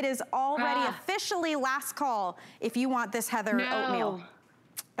 Bethenny. It is already officially last call if you want this Heather oatmeal.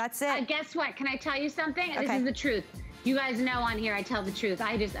 That's it. Guess what? Can I tell you something? This is the truth. You guys know on here I tell the truth.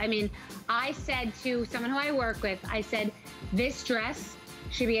 I said to someone who I work with, I said, this dress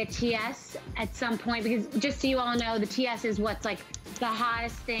should be a TS at some point, because just so you all know, the TS is what's like the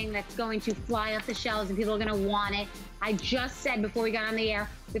hottest thing that's going to fly off the shelves and people are gonna want it. I just said before we got on the air,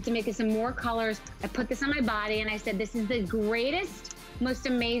 we have to make it some more colors. I put this on my body and I said, this is the greatest, most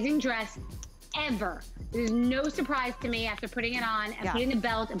amazing dress ever. There's no surprise to me after putting it on and putting the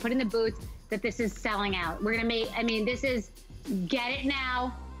belt and putting the boots that this is selling out. We're gonna make, this is, get it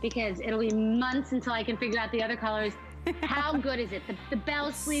now, because it'll be months until I can figure out the other colors. How good is it? The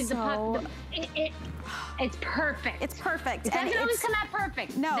bell sleeve, the puff, it's perfect. It's perfect. It doesn't always come out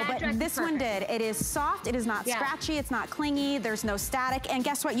perfect. No, but this one did. It is soft, it is not scratchy, it's not clingy, there's no static, and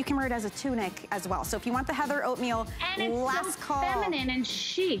guess what? You can wear it as a tunic as well. So if you want the Heather oatmeal, and it's last so call. Feminine and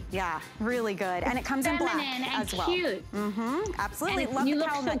chic. Yeah, really good. And it comes in black as well. Cute. Absolutely. And love you the look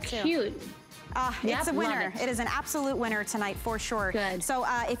cowl so neck too. Cute. It's a winner. It is an absolute winner tonight for sure. Good. So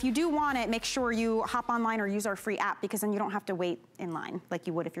if you do want it, make sure you hop online or use our free app, because then you don't have to wait in line like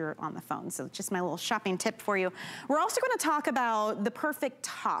you would if you're on the phone. So just my little shopping tip for you. We're also going to talk about the perfect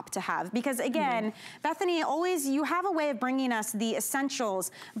top to have, because again, Bethenny, always you have a way of bringing us the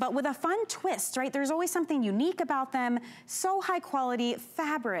essentials, but with a fun twist, right? There's always something unique about them. So high quality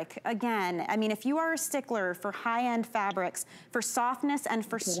fabric. Again, if you are a stickler for high-end fabrics, for softness and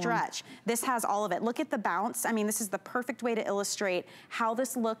for stretch, this has all of it. Look at the bounce. This is the perfect way to illustrate how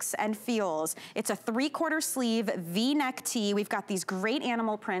this looks and feels. It's a 3/4 sleeve V-neck tee. We've got these great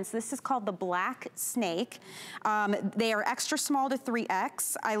animal prints. This is called the Black Snake. They are extra small to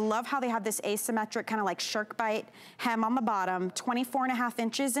 3X. I love how they have this asymmetric kind of like shark bite hem on the bottom, 24.5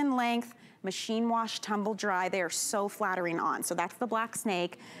 inches in length, machine wash, tumble dry. They are so flattering on. So that's the Black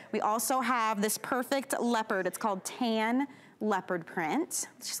Snake. We also have this perfect leopard. It's called Tan Leopard print.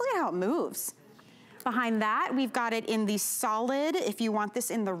 Just look at how it moves. Behind that, we've got it in the solid, if you want this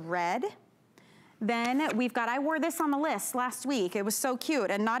in the red. Then we've got, I wore this on the list last week. It was so cute,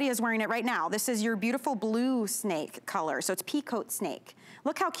 and Nadia's wearing it right now. This is your beautiful blue snake color, so it's Peacoat Snake.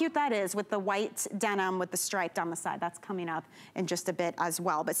 Look how cute that is with the white denim with the stripe down the side. That's coming up in just a bit as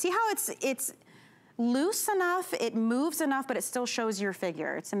well. But see how it's loose enough, it moves enough, but it still shows your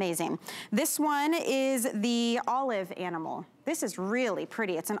figure. It's amazing. This one is the olive animal. This is really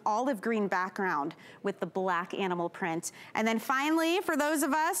pretty. It's an olive green background with the black animal print. And then finally, for those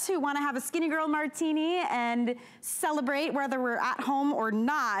of us who want to have a Skinnygirl martini and celebrate whether we're at home or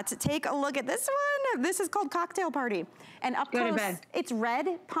not, take a look at this one. This is called Cocktail Party. And up close, it's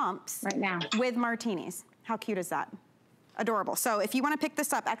red pumps right now with martinis. How cute is that? Adorable. So if you want to pick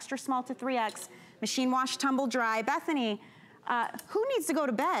this up, extra small to 3X, Machine wash, tumble dry. Bethenny, who needs to go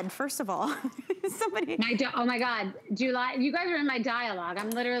to bed, first of all? Somebody. Oh my God, July, you guys are in my dialogue.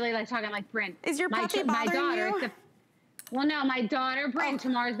 I'm literally like talking like Brent. Is your puppy bothering you? Well, no, my daughter, Brent,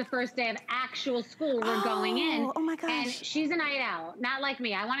 tomorrow's the first day of actual school. We're going in. Oh my gosh. And she's a night owl, not like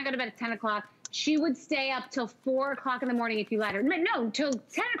me. I want to go to bed at 10 o'clock. She would stay up till 4 o'clock in the morning if you let her. No, till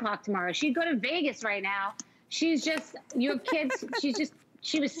 10 o'clock tomorrow. She'd go to Vegas right now. She's just, you have kids.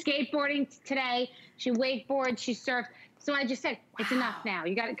 She was skateboarding today. She wakeboards, she surfed. So I just said, it's enough now.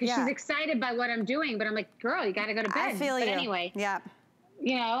 You got it, because she's excited by what I'm doing. But I'm like, girl, you got to go to bed. I feel you. But anyway. Yeah.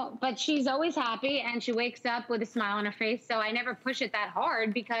 You know, but she's always happy and she wakes up with a smile on her face. So I never push it that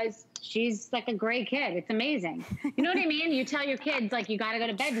hard because she's like a great kid. It's amazing. You know what I mean? You tell your kids, like, you got to go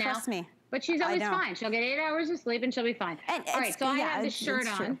to bed now. Trust me. But she's always fine. She'll get 8 hours of sleep and she'll be fine. All right, so I have this shirt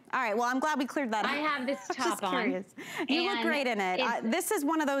on. All right, well, I'm glad we cleared that up. I have this top on. You look great in it. This is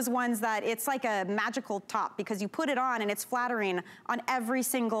one of those ones that it's like a magical top because you put it on and it's flattering on every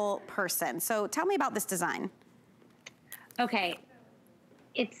single person. So tell me about this design. Okay,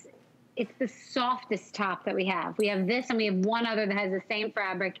 it's the softest top that we have. We have this and we have one other that has the same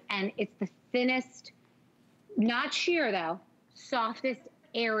fabric, and it's the thinnest, not sheer though, softest,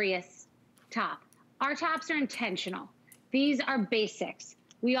 airiest top. Our tops are intentional. These are basics.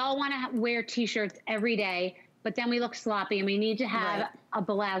 We all want to wear t-shirts every day, but then we look sloppy and we need to have a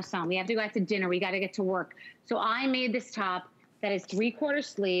blouse on. We have to go out to dinner. We got to get to work. So I made this top that is 3/4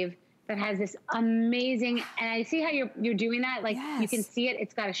 sleeve that has this amazing, and I see how you're doing that. Like you can see it.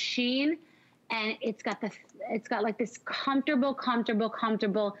 It's got a sheen, and it's got like this comfortable.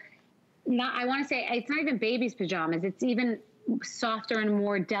 Not, I want to say it's not even baby's pajamas. It's even softer and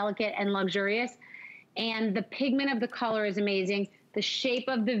more delicate and luxurious. And the pigment of the color is amazing. The shape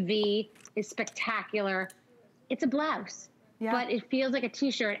of the V is spectacular. It's a blouse, but it feels like a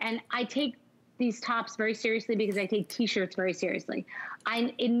t-shirt. And I take these tops very seriously because I take t-shirts very seriously.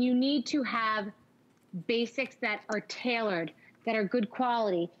 And you need to have basics that are tailored, that are good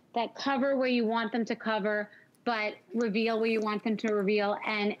quality, that cover where you want them to cover, but reveal where you want them to reveal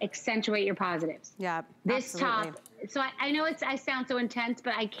and accentuate your positives. Yeah, this top. So I know I sound so intense,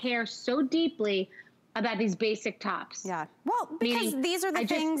 but I care so deeply about these basic tops. Yeah, well, because these are the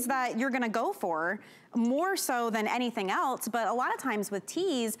things that you're gonna go for more so than anything else, but a lot of times with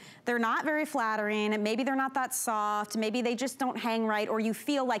tees, they're not very flattering, maybe they're not that soft, maybe they just don't hang right, or you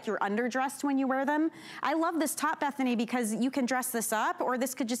feel like you're underdressed when you wear them. I love this top, Bethenny, because you can dress this up, or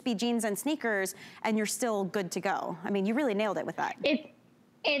this could just be jeans and sneakers, and you're still good to go. I mean, you really nailed it with that.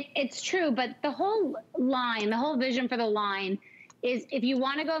 It's true, but the whole line, the whole vision for the line is if you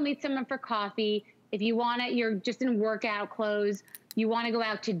wanna go meet someone for coffee, if you want to, you're just in workout clothes, you want to go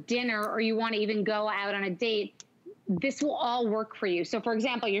out to dinner, or you want to even go out on a date, this will all work for you. So for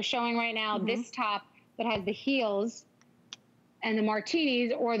example, you're showing right now this top that has the heels and the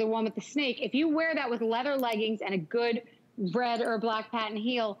martinis, or the one with the snake. If you wear that with leather leggings and a good red or black patent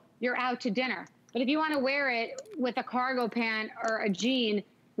heel, you're out to dinner. But if you want to wear it with a cargo pant or a jean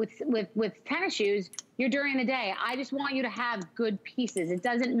with tennis shoes, you're during the day. I just want you to have good pieces. It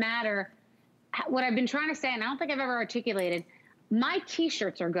doesn't matter. What I've been trying to say, and I don't think I've ever articulated, my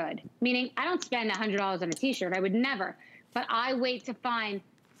t-shirts are good. Meaning I don't spend $100 on a t-shirt. I would never. But I wait to find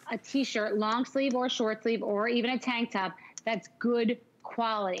a t-shirt, long sleeve or short sleeve, or even a tank top that's good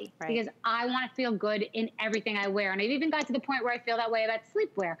quality. Because I want to feel good in everything I wear. And I've even got to the point where I feel that way about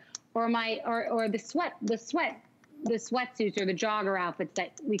sleepwear or the sweatsuits or the jogger outfits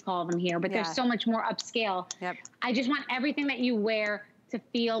that we call them here. But they're so much more upscale. I just want everything that you wear to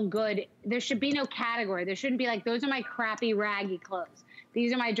feel good. There should be no category. There shouldn't be like, those are my crappy, raggy clothes.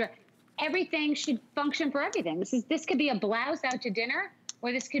 These are my dress. Everything should function for everything. This could be a blouse out to dinner,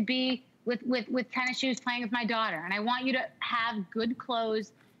 or this could be with tennis shoes playing with my daughter. And I want you to have good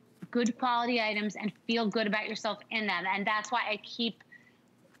clothes, good quality items, and feel good about yourself in them. And that's why I keep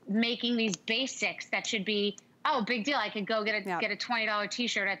making these basics that should be, oh, big deal. I could go get a $20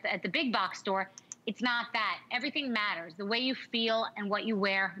 t-shirt at the big box store. It's not that. Everything matters. The way you feel and what you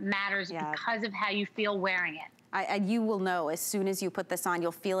wear matters because of how you feel wearing it. You will know as soon as you put this on,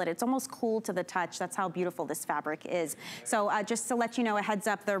 you'll feel it. It's almost cool to the touch. That's how beautiful this fabric is. So just to let you know, a heads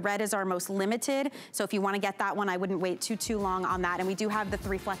up, the red is our most limited. So if you want to get that one, I wouldn't wait too long on that. And we do have the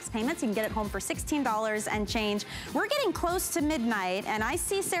 3 flex payments. You can get it home for $16 and change. We're getting close to midnight, and I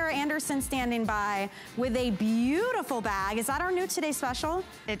see Sarah Anderson standing by with a beautiful bag. Is that our new Today Special?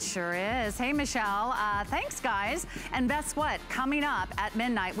 It sure is. Hey, Michelle. Thanks, guys. And guess what? Coming up at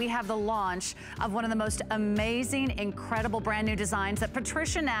midnight, we have the launch of one of the most amazing amazing, incredible brand new designs that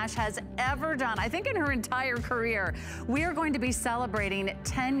Patricia Nash has ever done, I think in her entire career. We are going to be celebrating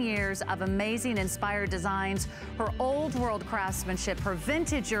 10 years of amazing inspired designs, her old world craftsmanship, her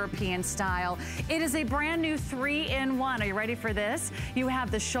vintage European style. It is a brand new 3-in-1. Are you ready for this? You have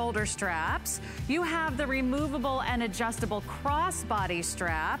the shoulder straps, you have the removable and adjustable crossbody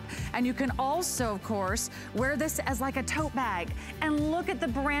strap, and you can also, of course, wear this as like a tote bag. And look at the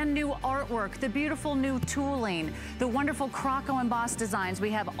brand new artwork, the beautiful new tooling, the wonderful croco embossed designs. We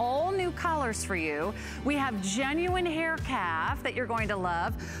have all new colors for you. We have genuine hair calf that you're going to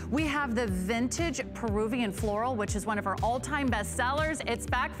love. We have the vintage Peruvian floral, which is one of her all-time best sellers. It's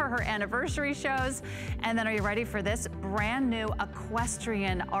back for her anniversary shows. And then are you ready for this brand new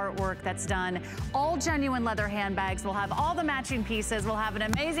equestrian artwork that's done? All genuine leather handbags. We'll have all the matching pieces. We'll have an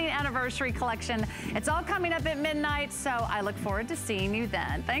amazing anniversary collection. It's all coming up at midnight, so I look forward to seeing you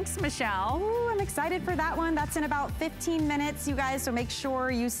then. Thanks, Michelle. Ooh, I'm excited for that one. That's in about 15 minutes, you guys, so make sure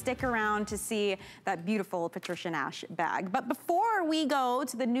you stick around to see that beautiful Patricia Nash bag. But before we go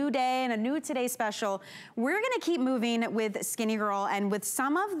to the new day and a new Today special, we're gonna keep moving with Skinnygirl and with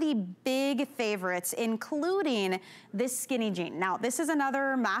some of the big favorites, including this skinny jean. Now, this is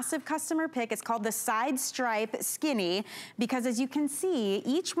another massive customer pick. It's called the Side Stripe Skinny, because as you can see,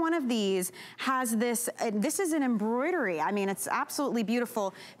 each one of these has this is an embroidery. I mean, it's absolutely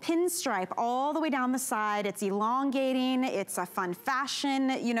beautiful. Pinstripe all the way down the side. It's elongating. It's a fun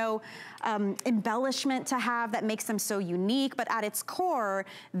fashion, you know, embellishment to have that makes them so unique. But at its core,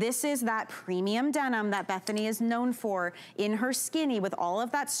 this is that premium denim that Bethenny is known for in her skinny, with all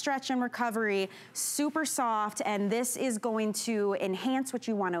of that stretch and recovery, super soft. And this is going to enhance what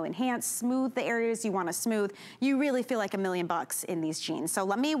you want to enhance, smooth the areas you want to smooth. You really feel like $1,000,000 in these jeans. So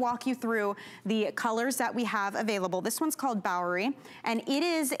let me walk you through the colors that we have available. This one's called Bowery, and it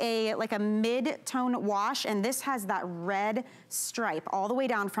is like a mid-tone wash, and this has that red stripe all the way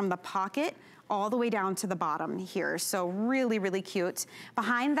down from the pocket all the way down to the bottom here. So really, really cute.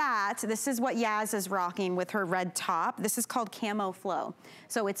 Behind that, this is what Yaz is rocking with her red top. This is called Camo Flow.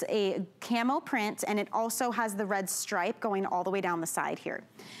 So it's a camo print, and it also has the red stripe going all the way down the side here.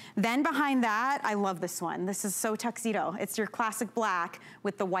 Then behind that, I love this one. This is so tuxedo. It's your classic black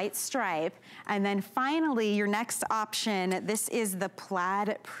with the white stripe. And then finally, your next option, this is the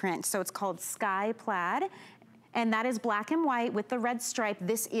plaid print. So it's called Sky Plaid. And that is black and white with the red stripe.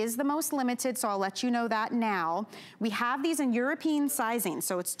 This is the most limited, so I'll let you know that now. We have these in European sizing,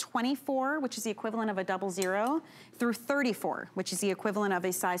 so it's 24, which is the equivalent of a 00, through 34, which is the equivalent of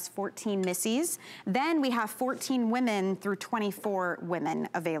a size 14 Missies. Then we have 14 women through 24 women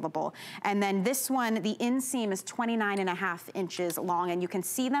available. And then this one, the inseam is 29.5 inches long, and you can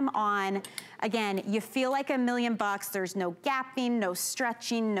see them on, again, you feel like $1,000,000. There's no gapping, no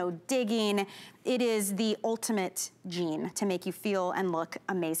stretching, no digging. It is the ultimate jean to make you feel and look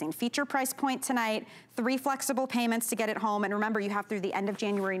amazing. Feature price point tonight, 3 flexible payments to get it home. And remember, you have through the end of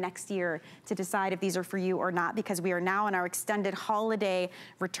January next year to decide if these are for you or not, because we are now in our extended holiday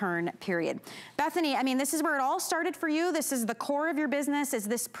return period. Bethenny, I mean, this is where it all started for you. This is the core of your business, is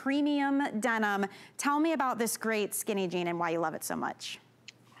this premium denim. Tell me about this great skinny jean and why you love it so much.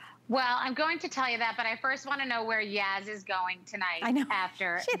 Well, I'm going to tell you that, but I first want to know where Yaz is going tonight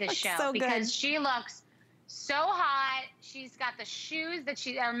after the show, so because she looks so hot. She's got the shoes that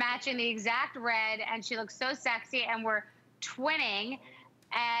are matching the exact red, and she looks so sexy, and we're twinning.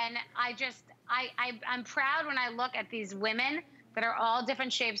 And I'm proud when I look at these women that are all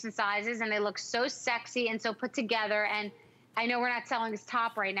different shapes and sizes, and they look so sexy and so put together. And I know we're not selling this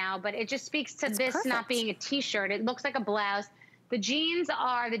top right now, but it just speaks to this not being a t-shirt. It looks like a blouse. The jeans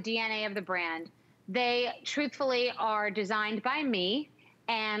are the DNA of the brand. They truthfully are designed by me,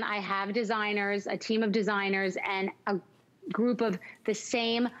 and I have designers, a team of designers, and a group of the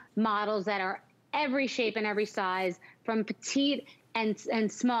same models that are every shape and every size, from petite and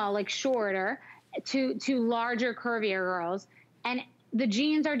small, like shorter, to larger, curvier girls. And the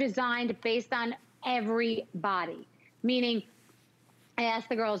jeans are designed based on every body, meaning I ask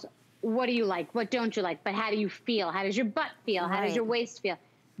the girls, what do you like? What don't you like? But how do you feel? How does your butt feel? How does your waist feel?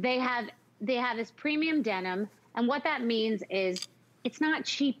 They have this premium denim, and what that means is it's not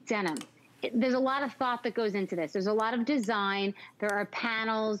cheap denim. There's a lot of thought that goes into this. There's a lot of design. There are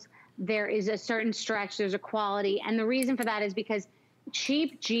panels. There is a certain stretch. There's a quality. And the reason for that is because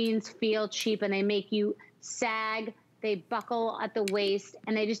cheap jeans feel cheap, and they make you sag. They buckle at the waist,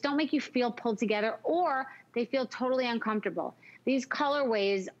 and they just don't make you feel pulled together, or they feel totally uncomfortable. These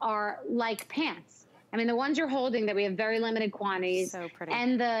colorways are like pants. I mean, the ones you're holding that we have very limited quantities, so pretty,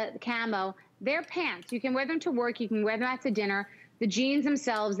 and the camo, they're pants. You can wear them to work. You can wear them out to dinner. The jeans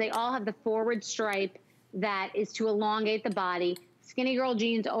themselves, they all have the forward stripe that is to elongate the body. Skinnygirl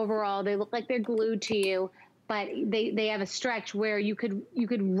jeans overall, they look like they're glued to you, but they have a stretch where you could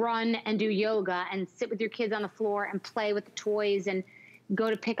run and do yoga and sit with your kids on the floor and play with the toys and go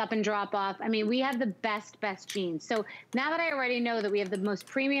to pick up and drop off. I mean, we have the best jeans. So now that I already know that we have the most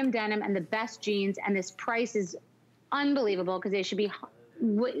premium denim and the best jeans, and this price is unbelievable because they should be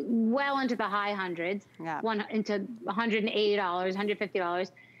well into the high hundreds, into $180,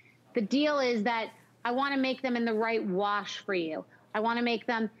 $150. The deal is that I want to make them in the right wash for you. I want to make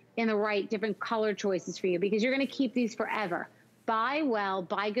them in the right different color choices for you because you're going to keep these forever. Buy well,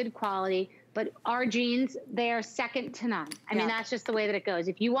 buy good quality. But our jeans, they are second to none. I mean, that's just the way that it goes.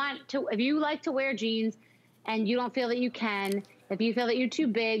 If you like to wear jeans and you don't feel that you can, if you feel that you're too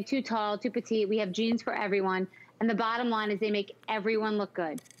big, too tall, too petite, we have jeans for everyone. And the bottom line is they make everyone look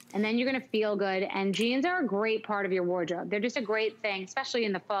good. And then you're going to feel good. And jeans are a great part of your wardrobe. They're just a great thing, especially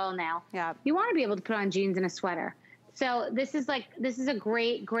in the fall now. Yeah. You want to be able to put on jeans and a sweater. So this is a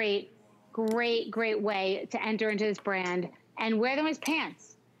great way to enter into this brand and wear them as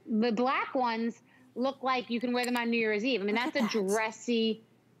pants. The black ones look like you can wear them on New Year's Eve. I mean, that's a dressy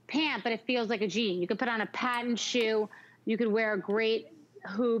pant, but it feels like a jean. You could put on a patent shoe. You could wear a great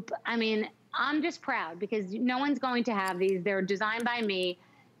hoop. I mean, I'm just proud because no one's going to have these. They're designed by me.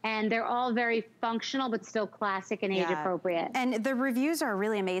 And they're all very functional, but still classic and age appropriate. And the reviews are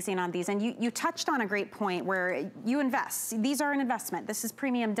really amazing on these. And you touched on a great point where you invest. These are an investment. This is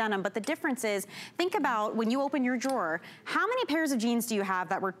premium denim. But the difference is, think about when you open your drawer, how many pairs of jeans do you have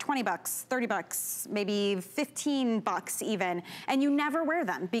that were 20 bucks, 30 bucks, maybe 15 bucks even, and you never wear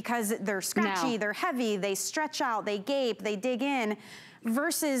them because they're scratchy, they're heavy, they stretch out, they gape, they dig in.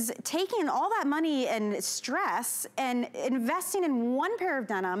 Versus taking all that money and stress and investing in one pair of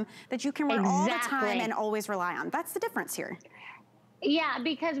denim that you can wear all the time and always rely on. That's the difference here. Yeah,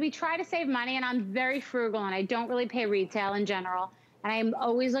 because we try to save money, and I'm very frugal, and I don't really pay retail in general, and I'm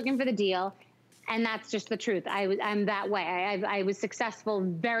always looking for the deal, and that's just the truth. I'm that way. I was successful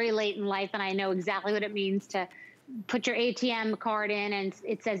very late in life, and I know exactly what it means to put your ATM card in, and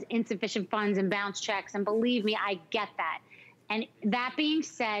it says insufficient funds and bounce checks, and believe me, I get that. And that being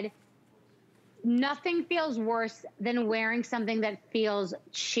said, nothing feels worse than wearing something that feels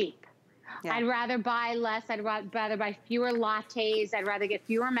cheap. Yeah. I'd rather buy less. I'd rather buy fewer lattes. I'd rather get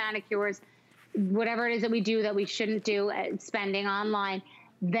fewer manicures, whatever it is that we do that we shouldn't do spending online,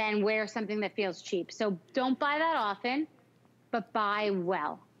 than wear something that feels cheap. So don't buy that often, but buy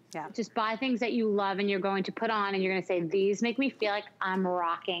well. Yeah. Just buy things that you love and you're going to put on and you're going to say, these make me feel like I'm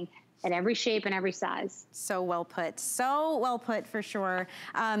rocking. At every shape and every size. So well put for sure.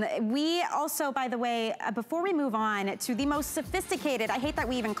 We also, by the way, before we move on to the most sophisticated, I hate that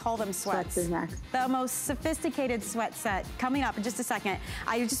we even call them sweats. Sweats is next. The most sophisticated sweat set coming up in just a second.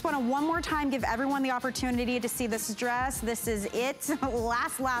 I just want to one more time give everyone the opportunity to see this dress. This is it.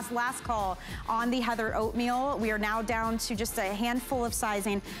 Last call on the Heather Oatmeal. We are now down to just a handful of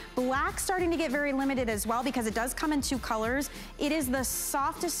sizing. Black starting to get very limited as well because it does come in 2 colors. It is the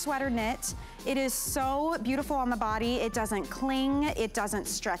softest sweater knit. It is so beautiful on the body. It doesn't cling, it doesn't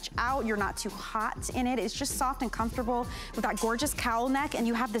stretch out. You're not too hot in it. It's just soft and comfortable with that gorgeous cowl neck, and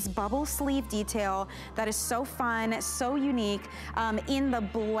you have this bubble sleeve detail that is so fun, so unique. In the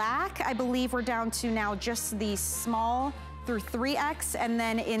black, I believe we're down to now just the small through 3X, and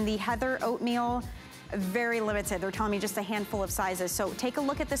then in the Heather Oatmeal, very limited. They're telling me just a handful of sizes. So take a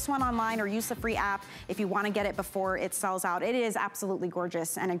look at this one online or use the free app if you want to get it before it sells out. It is absolutely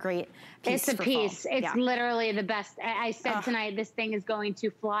gorgeous and a great piece. It's a piece. Fall. It's literally the best. I said tonight, this thing is going to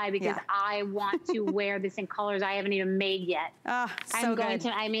fly because I want to wear this in colors I haven't even made yet. I'm going to,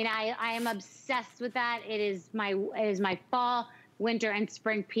 I mean, I am obsessed with that. It is my fall, winter, and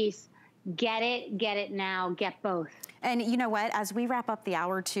spring piece. Get it now, get both. And you know what, as we wrap up the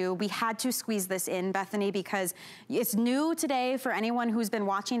hour too, we had to squeeze this in, Bethenny, because it's new today for anyone who's been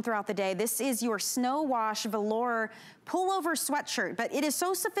watching throughout the day. This is your snow wash velour pullover sweatshirt, but it is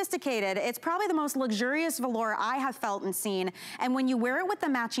so sophisticated. It's probably the most luxurious velour I have felt and seen. And when you wear it with the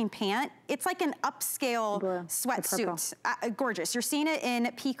matching pant, it's like an upscale sweatsuit. Gorgeous. You're seeing it in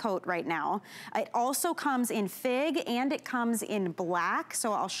peacoat right now. It also comes in fig and it comes in black.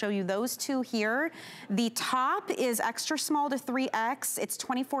 So I'll show you those 2 here. The top is extra small to 3X. It's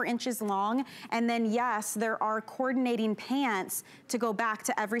 24 inches long. And then yes, there are coordinating pants to go back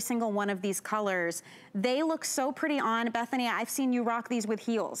to every single one of these colors. They look so pretty on. Bethenny, I've seen you rock these with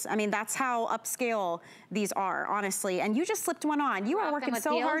heels. I mean, that's how upscale these are, honestly. And you just slipped one on. You are working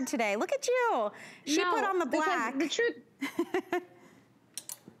so hard today. Look at you. She put on the black. The truth.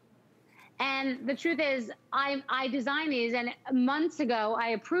 And the truth is, I designed these, and months ago I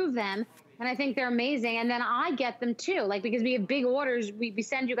approved them, And I think they're amazing. And then I get them too, like, because we have big orders. We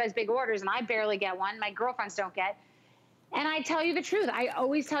send you guys big orders and I barely get one. My girlfriends don't get. And I tell you the truth. I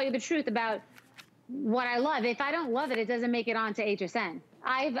always tell you the truth about what I love. If I don't love it, it doesn't make it onto HSN.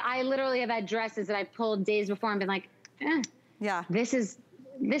 I literally have had dresses that I pulled days before and been like, yeah, this is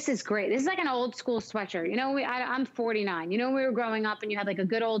great. This is like an old school sweatshirt. You know, I'm 49. You know, we were growing up and you had like a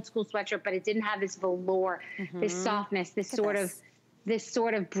good old school sweatshirt, but it didn't have this velour, this softness, this sort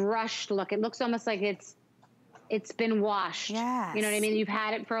of brushed look. It looks almost like it's been washed. Yes. You know what I mean? You've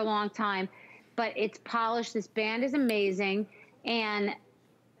had it for a long time, but it's polished. This band is amazing. And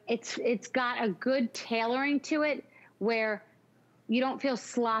it's got a good tailoring to it where you don't feel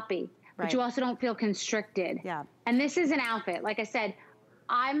sloppy, but you also don't feel constricted. Yeah. And this is an outfit. Like I said,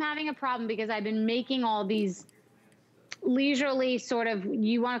 I'm having a problem because I've been making all these leisurely sort of,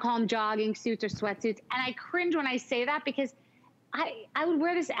 you want to call them jogging suits or sweatsuits. And I cringe when I say that because I would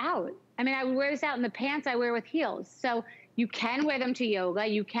wear this out. I mean, I would wear this out in the pants I wear with heels. So you can wear them to yoga.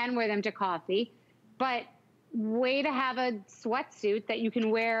 You can wear them to coffee, but way to have a sweatsuit that you can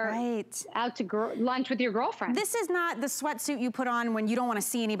wear out to lunch with your girlfriend. This is not the sweatsuit you put on when you don't want to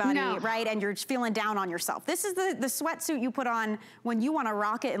see anybody, right? And you're feeling down on yourself. This is the sweatsuit you put on when you want to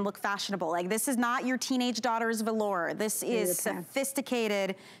rock it and look fashionable. Like, this is not your teenage daughter's velour. This is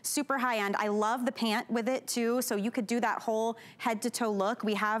sophisticated, super high-end. I love the pant with it too, so you could do that whole head-to-toe look.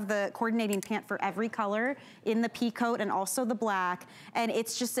 We have the coordinating pant for every color in the pea coat and also the black, and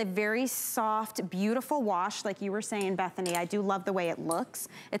it's just a very soft, beautiful wash. Like you were saying, Bethenny, I do love the way it looks.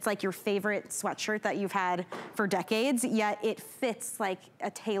 It's like your favorite sweatshirt that you've had for decades, yet it fits like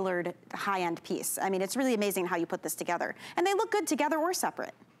a tailored high-end piece. I mean, it's really amazing how you put this together. And they look good together or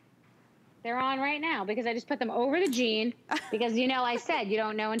separate. They're on right now because I just put them over the jean because, you know, I said you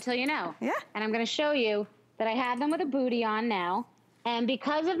don't know until you know. Yeah. And I'm going to show you that I have them with a booty on now. And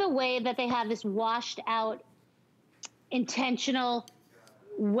because of the way that they have this washed out, intentional,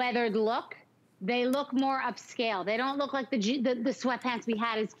 weathered look, they look more upscale. They don't look like the sweatpants we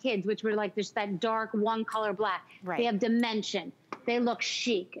had as kids, which were like just that dark one color black. Right. They have dimension. They look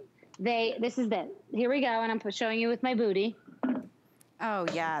chic. This is it. Here we go, and I'm showing you with my booty. Oh,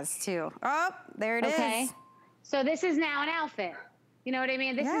 yes, too. Oh, there it is. Okay. So this is now an outfit. You know what I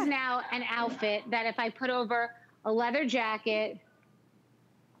mean? This is now an outfit that if I put over a leather jacket,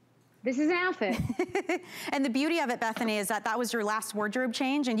 this is an outfit. And the beauty of it, Bethenny, is that was your last wardrobe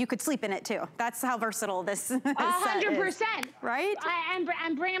change and you could sleep in it too. That's how versatile this 100%. Right?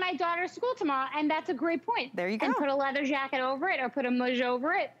 I'm bringing my daughter to school tomorrow, and that's a great point. There you go. And put a leather jacket over it or put a mudge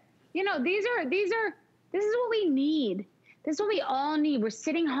over it. You know, this is what we need. This is what we all need. We're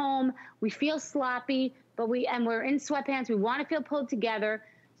sitting home, we feel sloppy, but we're in sweatpants. We want to feel pulled together.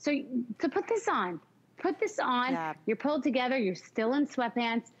 So to put this on, you're pulled together, you're still in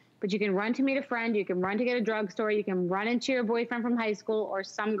sweatpants, but you can run to meet a friend, you can run to get a drugstore, you can run into your boyfriend from high school or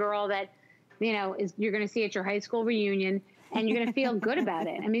some girl that, you know, you're gonna see at your high school reunion, and you're gonna feel good about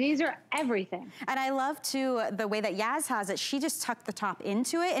it. I mean, these are everything. And I love too, the way that Yaz has it, she just tucked the top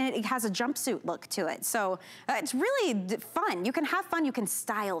into it and it has a jumpsuit look to it. So it's really fun. You can have fun, you can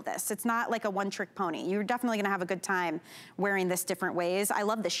style this. It's not like a one-trick pony. You're definitely gonna have a good time wearing this different ways. I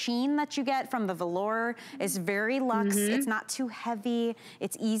love the sheen that you get from the velour. It's very luxe, it's not too heavy,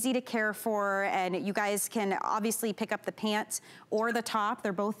 it's easy to care for, and you guys can obviously pick up the pants or the top.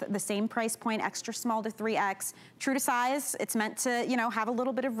 They're both the same price point, extra small to 3X, true to size. It's meant to, you know, have a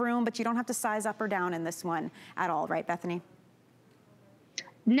little bit of room, but you don't have to size up or down in this one at all, right, Bethenny?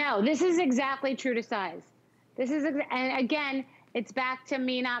 No, this is exactly true to size. And again, it's back to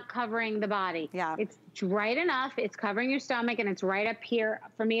me not covering the body. Yeah. It's right enough, it's covering your stomach, and it's right up here.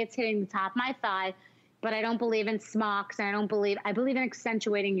 For me, it's hitting the top of my thigh, but I don't believe in smocks, and I believe in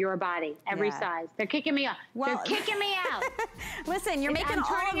accentuating your body, every size. They're kicking me out. Well, they're kicking me out. Listen, you're making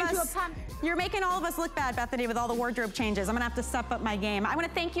all of us look bad, Bethenny, with all the wardrobe changes. I'm gonna have to step up my game. I wanna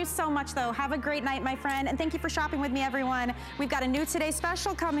thank you so much, though. Have a great night, my friend, and thank you for shopping with me, everyone. We've got a new Today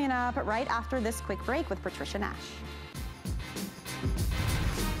Special coming up right after this quick break with Patricia Nash.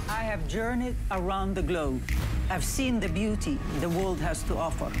 I have journeyed around the globe. I've seen the beauty the world has to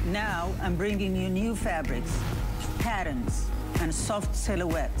offer. Now I'm bringing you new fabrics, patterns, and soft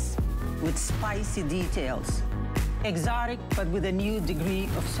silhouettes with spicy details. Exotic, but with a new degree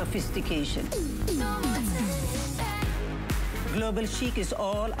of sophistication. Global Chic is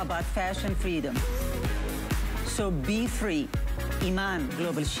all about fashion freedom. So be free. Iman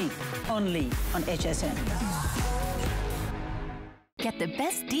Global Chic, only on HSN. Get the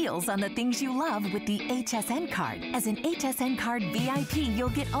best deals on the things you love with the HSN card. As an HSN card VIP, you'll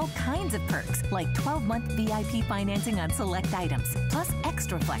get all kinds of perks, like 12-month VIP financing on select items, plus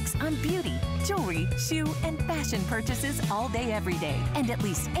extra flex on beauty, jewelry, shoe, and fashion purchases all day, every day. And at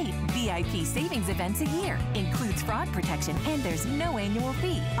least 8 VIP savings events a year. Includes fraud protection, and there's no annual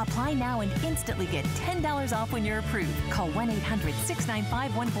fee. Apply now and instantly get $10 off when you're approved. Call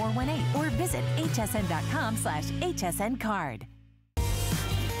 1-800-695-1418 or visit hsn.com/HSN card.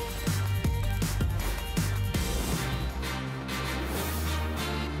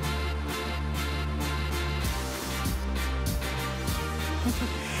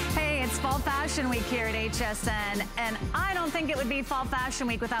 Hey, it's Fall Fashion Week here at HSN, and I don't think it would be Fall Fashion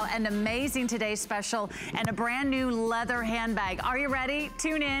Week without an amazing Today special and a brand new leather handbag. Are you ready?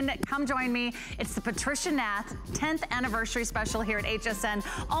 Tune in, come join me. It's the Patricia Nath 10th anniversary special here at HSN.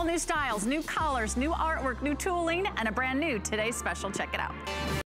 All new styles, new colors, new artwork, new tooling, and a brand new Today special. Check it out.